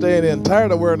 tired of staying in,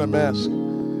 tired of wearing a mask.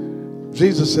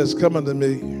 Jesus says, come unto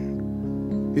me.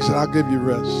 He said, I'll give you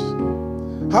rest.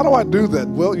 How do I do that?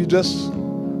 Well, you just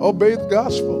obey the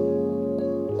gospel.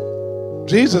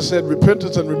 Jesus said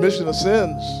repentance and remission of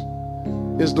sins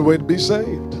is the way to be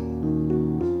saved.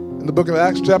 In the book of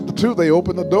Acts chapter 2, they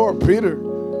opened the door. Peter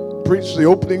preached the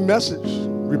opening message.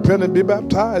 Repent and be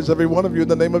baptized, every one of you, in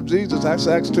the name of Jesus. Acts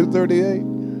 2:38.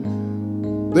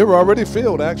 They were already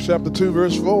filled. Acts chapter 2,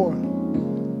 verse 4.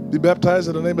 Be baptized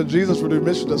in the name of Jesus for the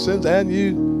remission of sins, and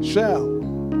you shall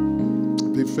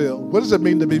be filled. What does it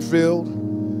mean to be filled?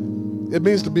 It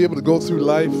means to be able to go through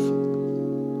life,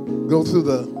 go through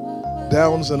the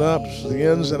downs and ups, the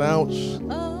ins and outs,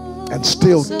 and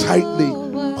still tightly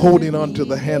holding on to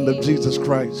the hand of Jesus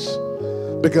Christ.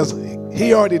 Because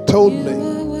he already told me,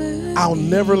 I'll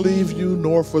never leave you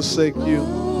nor forsake you.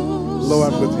 Lo,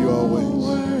 I'm with you always.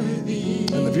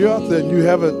 And if you're out there and you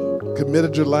haven't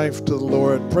committed your life to the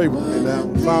Lord, pray with me now.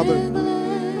 Father,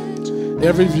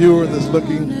 every viewer that's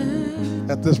looking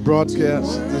at this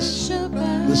broadcast, this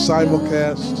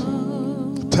simulcast,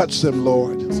 touch them,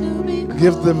 Lord.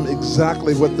 Give them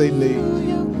exactly what they need.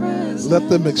 Let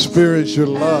them experience your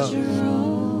love.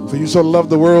 For you so loved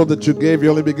the world that you gave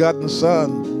your only begotten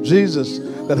Son, Jesus,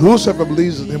 that whosoever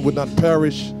believes in him would not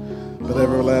perish, but have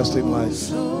everlasting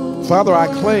life. Father, I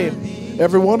claim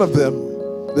every one of them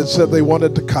that said they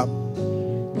wanted to come.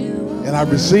 And I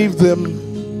received them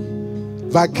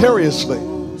vicariously.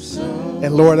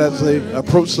 And Lord, as they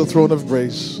approach the throne of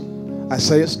grace, I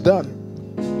say it's done.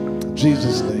 In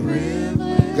Jesus' name.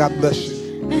 God bless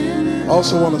you. I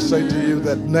also want to say to you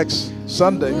that next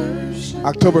Sunday,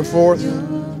 October 4th,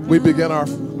 we begin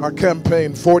our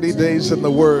campaign, 40 Days in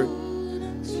the Word.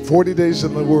 40 Days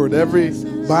in the Word. Every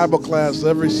Bible class,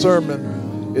 every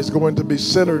sermon is going to be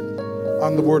centered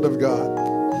on the Word of God.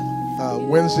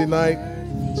 Wednesday night,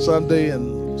 Sunday,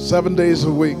 and 7 days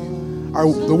a week.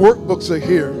 The workbooks are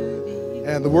here,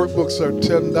 and the workbooks are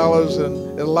 $10,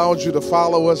 and it allows you to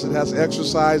follow us. It has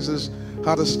exercises,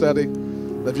 how to study.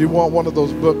 If you want one of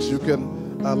those books, you can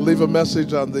leave a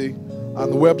message on the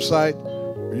website,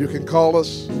 or you can call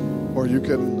us, or you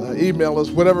can email us,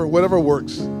 whatever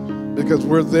works, because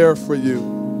we're there for you.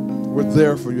 We're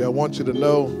there for you. I want you to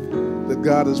know that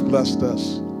God has blessed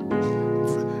us.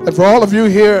 And for all of you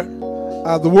here,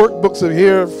 the workbooks are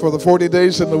here for the 40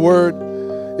 Days in the Word.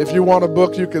 If you want a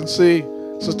book, you can see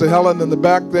Sister Helen in the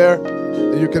back there.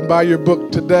 You can buy your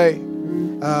book today.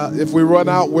 If we run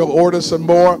out, we'll order some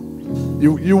more.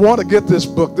 You want to get this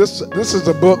book. This is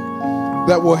a book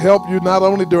that will help you not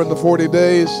only during the 40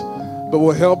 days, but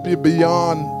will help you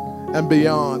beyond and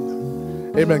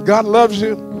beyond. Amen. God loves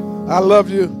you. I love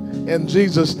you. In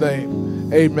Jesus'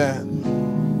 name, amen.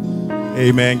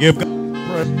 Amen. Give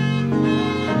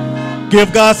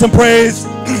God some praise.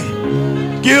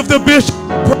 Give the bishop.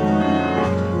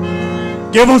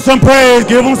 Give him some praise.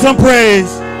 Give him some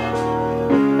praise.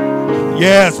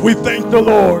 Yes, we thank the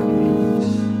Lord.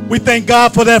 We thank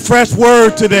God for that fresh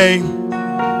word today.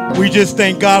 We just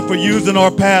thank God for using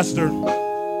our pastor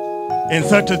in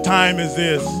such a time as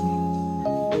this.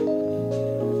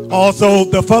 Also,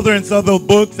 the furtherance of the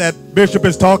books that Bishop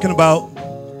is talking about.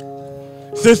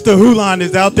 Sister Hulan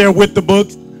is out there with the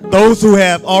books. Those who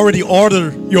have already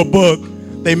ordered your book,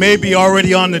 they may be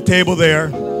already on the table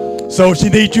there. So she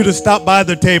needs you to stop by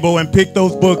the table and pick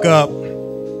those books up.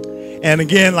 And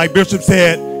again, like Bishop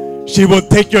said, she will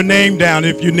take your name down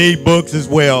if you need books as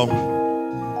well.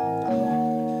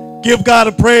 Give God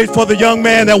a praise for the young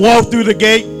man that walked through the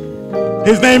gate.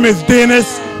 His name is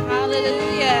Dennis.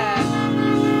 Hallelujah.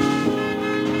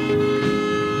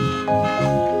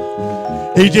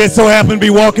 He just so happened to be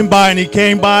walking by, and he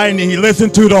came by and he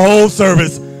listened to the whole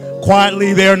service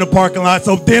quietly there in the parking lot.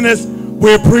 So Dennis,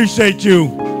 we appreciate you.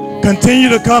 Continue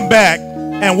to come back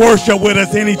and worship with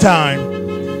us anytime.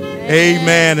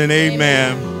 Amen and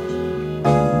amen.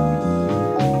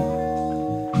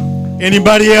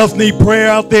 Anybody else need prayer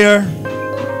out there?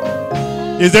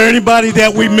 Is there anybody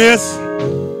that we miss?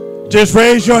 Just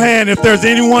raise your hand if there's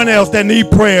anyone else that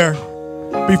need prayer.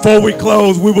 Before we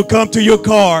close, we will come to your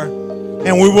car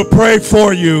and we will pray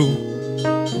for you.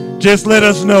 Just let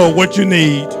us know what you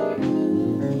need.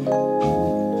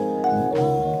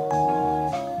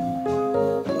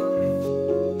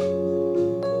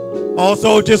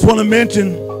 Also, just want to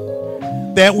mention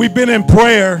that we've been in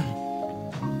prayer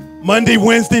Monday,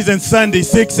 Wednesdays, and Sundays,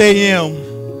 6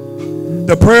 a.m.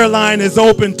 The prayer line is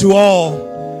open to all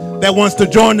that wants to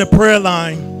join the prayer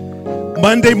line.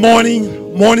 Monday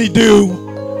morning, morning dew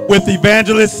with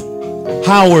Evangelist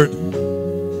Howard.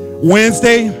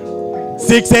 Wednesday,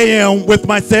 6 a.m. with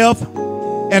myself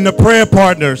and the prayer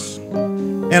partners.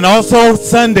 And also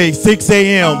Sunday, 6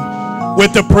 a.m.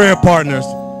 with the prayer partners.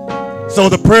 So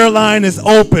the prayer line is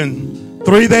open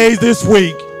 3 days this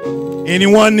week.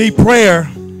 Anyone need prayer,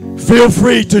 feel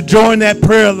free to join that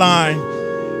prayer line.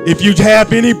 If you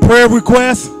have any prayer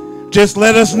requests, just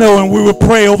let us know and we will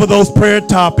pray over those prayer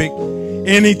topics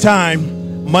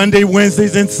anytime, Monday,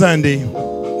 Wednesdays, and Sunday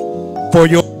for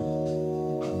your.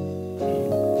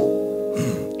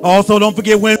 Also, don't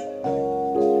forget when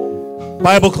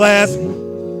Bible class,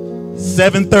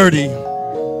 7:30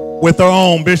 with our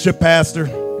own Bishop Pastor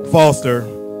Foster.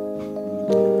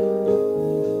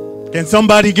 Can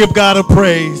somebody give God a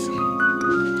praise?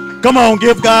 Come on,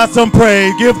 give God some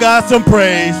praise. Give God some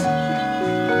praise.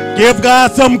 Give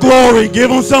God some glory.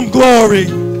 Give him some glory.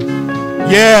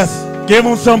 Yes, give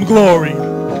him some glory.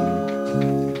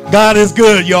 God is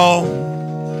good, y'all.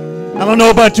 I don't know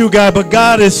about you guys, but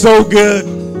God is so good.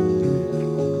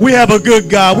 We have a good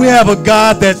God. We have a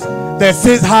God that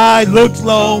sits high, looks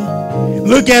low.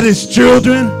 Look at his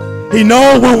children. He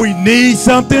knows when we need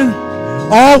something.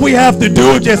 All we have to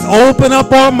do is just open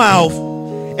up our mouth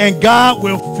and God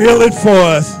will fill it for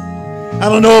us. I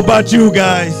don't know about you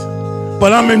guys,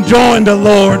 but I'm enjoying the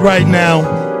Lord right now.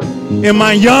 In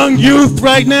my young youth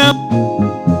right now,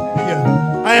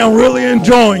 I am really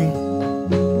enjoy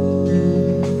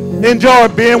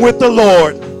being with the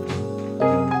Lord.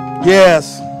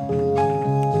 Yes.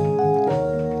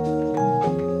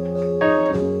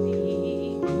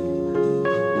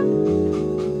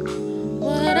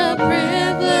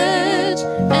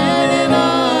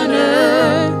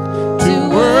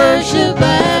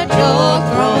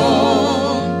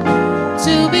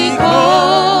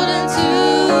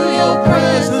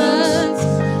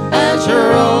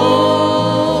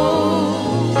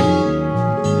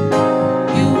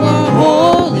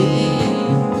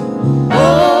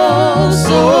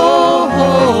 So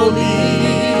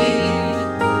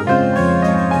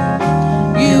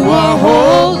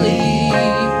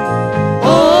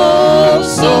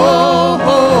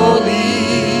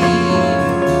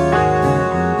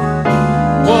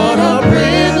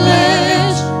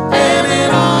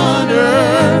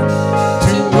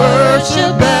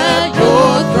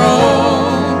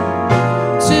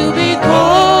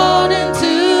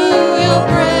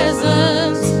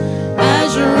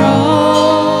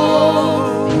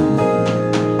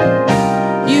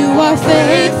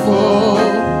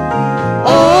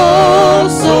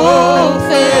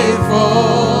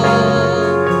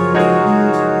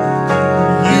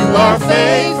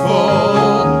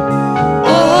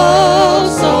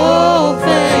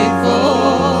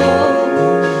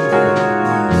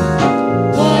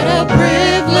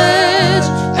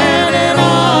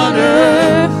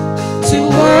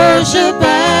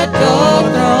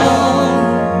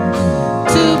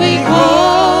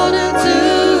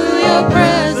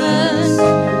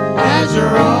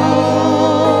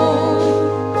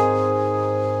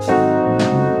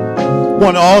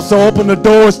Want to also open the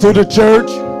doors to the church.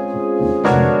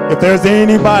 If there's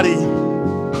anybody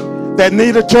that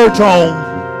need a church home,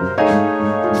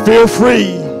 feel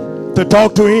free to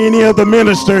talk to any of the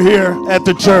minister here at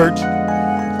the church.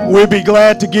 We'll be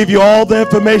glad to give you all the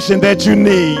information that you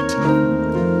need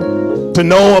to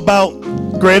know about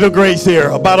Greater Grace here,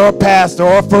 about our pastor,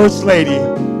 our first lady.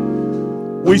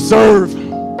 We serve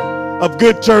a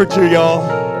good church here, y'all.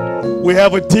 We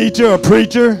have a teacher, a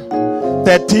preacher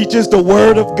that teaches the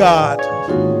Word of God.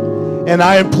 And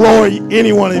I implore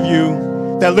any one of you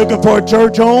that looking for a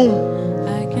church home,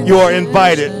 you are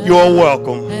invited. You are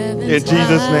welcome. In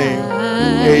Jesus' name,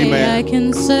 amen. I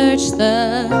can search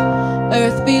the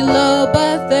earth below,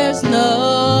 but there's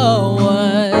no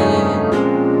one.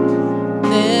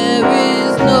 There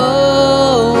is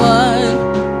no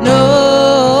one,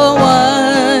 no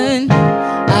one.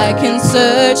 I can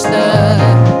search the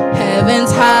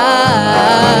heavens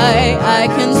high. I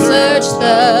can search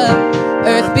the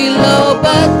earth below,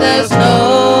 but there's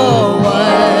no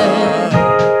one.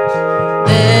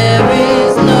 There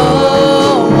is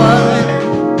no one,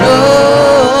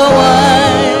 no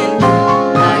one.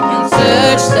 I can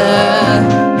search the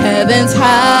heavens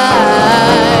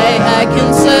high. I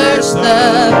can search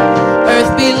the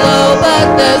earth below,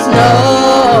 but there's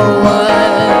no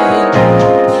one.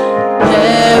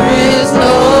 There is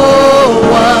no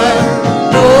one,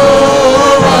 no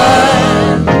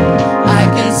one. I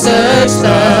can search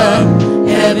the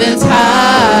heavens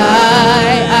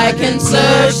high. I can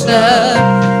search the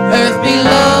earth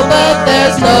below, but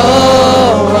there's no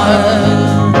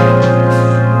one.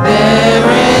 There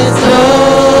is no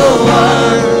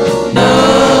one, no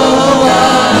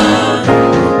one.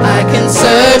 I can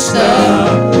search the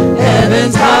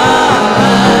heavens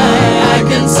high. I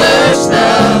can search the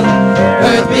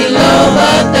earth below,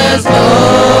 but there's no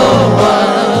one.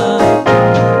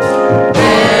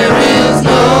 There is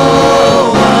no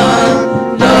one,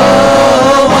 no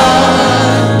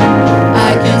one. I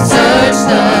can search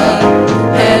the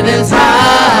heavens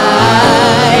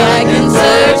high. I can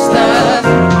search the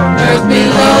earth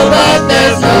below, but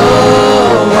there's no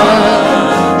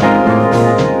one.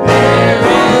 There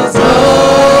is no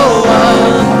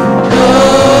one, no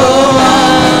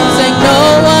one. Sing, no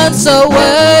one so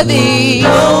worthy, no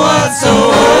one so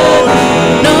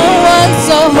holy, no one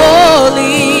so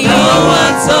holy, no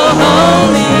one so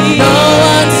holy, no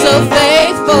one so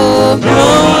faithful, no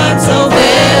one so faithful.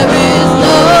 There is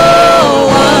no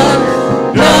one,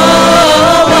 no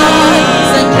one.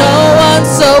 Sing, no one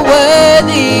so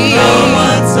worthy, no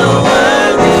one so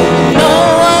worthy, no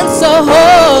one so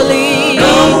holy,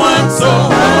 no one so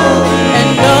holy, and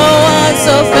no one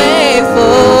so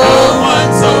faithful, no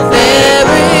one so faithful. There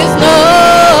is no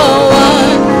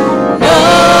one, no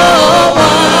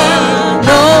one,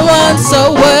 no one so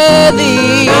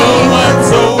worthy, no one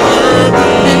so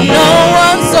worthy, and no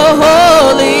one so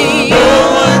holy, no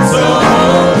one so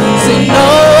holy. See, no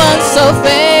one so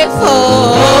faithful,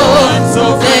 no one so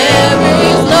faithful. There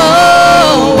is no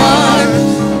one,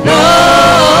 no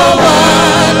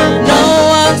one, no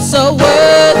one so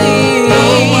worthy, no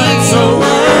one so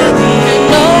worthy, and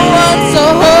no one so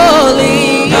holy,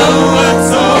 no one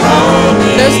so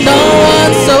holy. There's no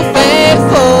one so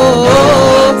faithful, no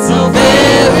one so faithful.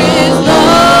 There is no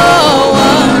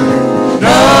one,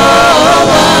 no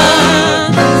one.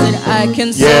 Said, I can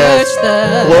Yes. search the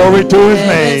Glory to his heavens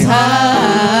name. high.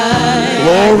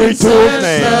 Glory I can to his search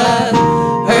name. the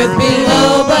earth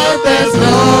below, but there's no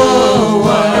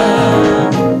one.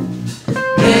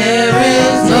 There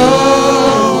is no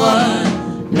one,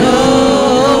 no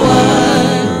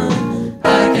one. I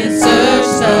can search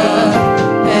the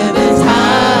heavens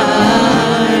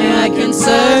high. I can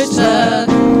search the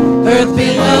earth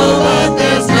below, but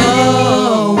there's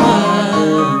no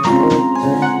one.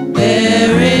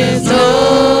 There is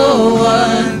no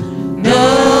one, no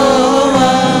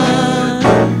one.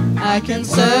 I can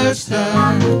search the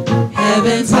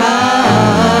heavens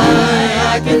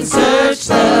high. I can search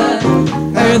the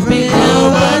earth below,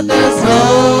 but there's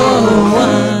no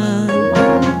one.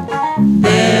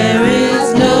 There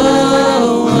is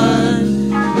no one,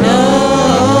 no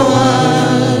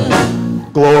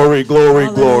one. Glory, glory,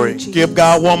 glory. Give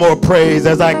God one more praise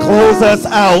as I close us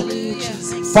out.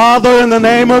 Father, in the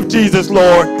name of Jesus,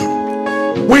 Lord,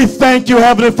 we thank you,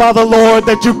 Heavenly Father, Lord,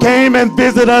 that you came and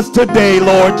visit us today,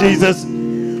 Lord Jesus.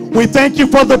 We thank you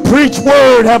for the preached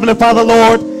word, Heavenly Father,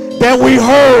 Lord, that we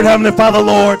heard, Heavenly Father,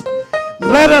 Lord.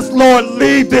 Let us, Lord,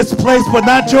 leave this place, but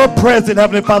not your presence,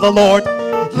 Heavenly Father, Lord.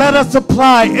 Let us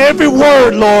apply every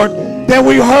word, Lord, that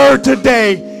we heard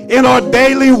today in our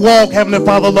daily walk, Heavenly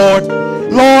Father, Lord.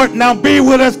 Lord, now be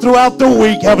with us throughout the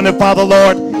week, Heavenly Father,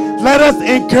 Lord. Let us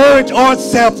encourage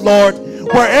ourselves, Lord.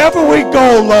 Wherever we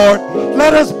go, Lord,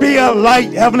 let us be a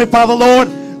light, Heavenly Father, Lord,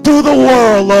 to the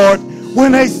world, Lord.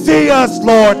 When they see us,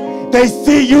 Lord, they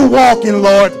see you walking,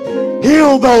 Lord.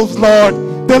 Heal those, Lord.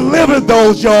 Deliver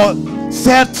those, Lord.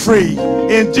 Set free.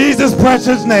 In Jesus'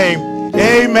 precious name,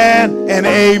 amen and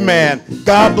amen.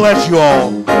 God bless you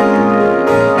all.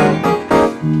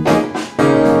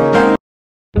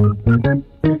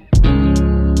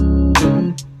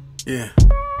 Yeah.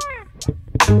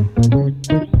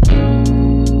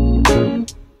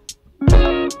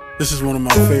 This is one of my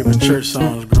favorite church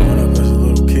songs growing up as a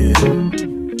little kid.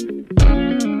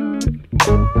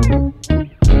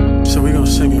 So we're gonna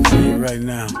sing it for you right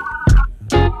now.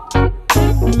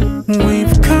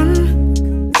 We've come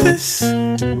this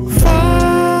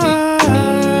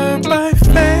far by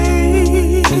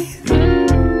faith,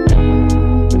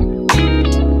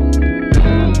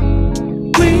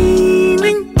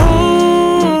 leaning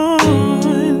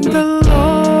on the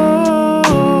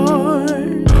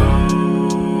Lord,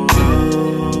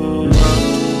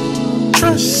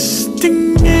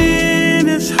 trusting in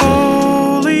His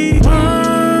holy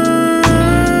word,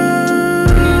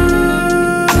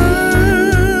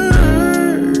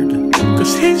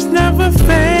 'cause He's never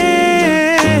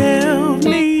failed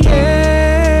me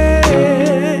yet.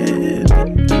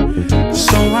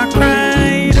 So I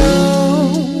cried,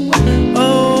 oh,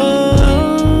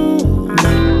 oh,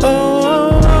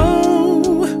 oh,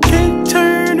 oh, can't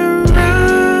turn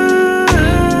around.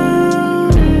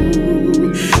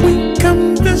 We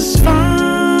come this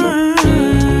far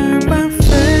by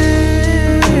faith.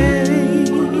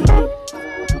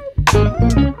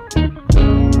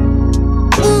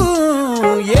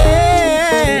 Ooh,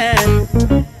 yeah,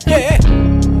 yeah.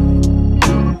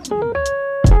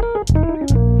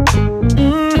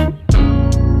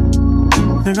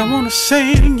 Think I wanna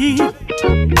sing it.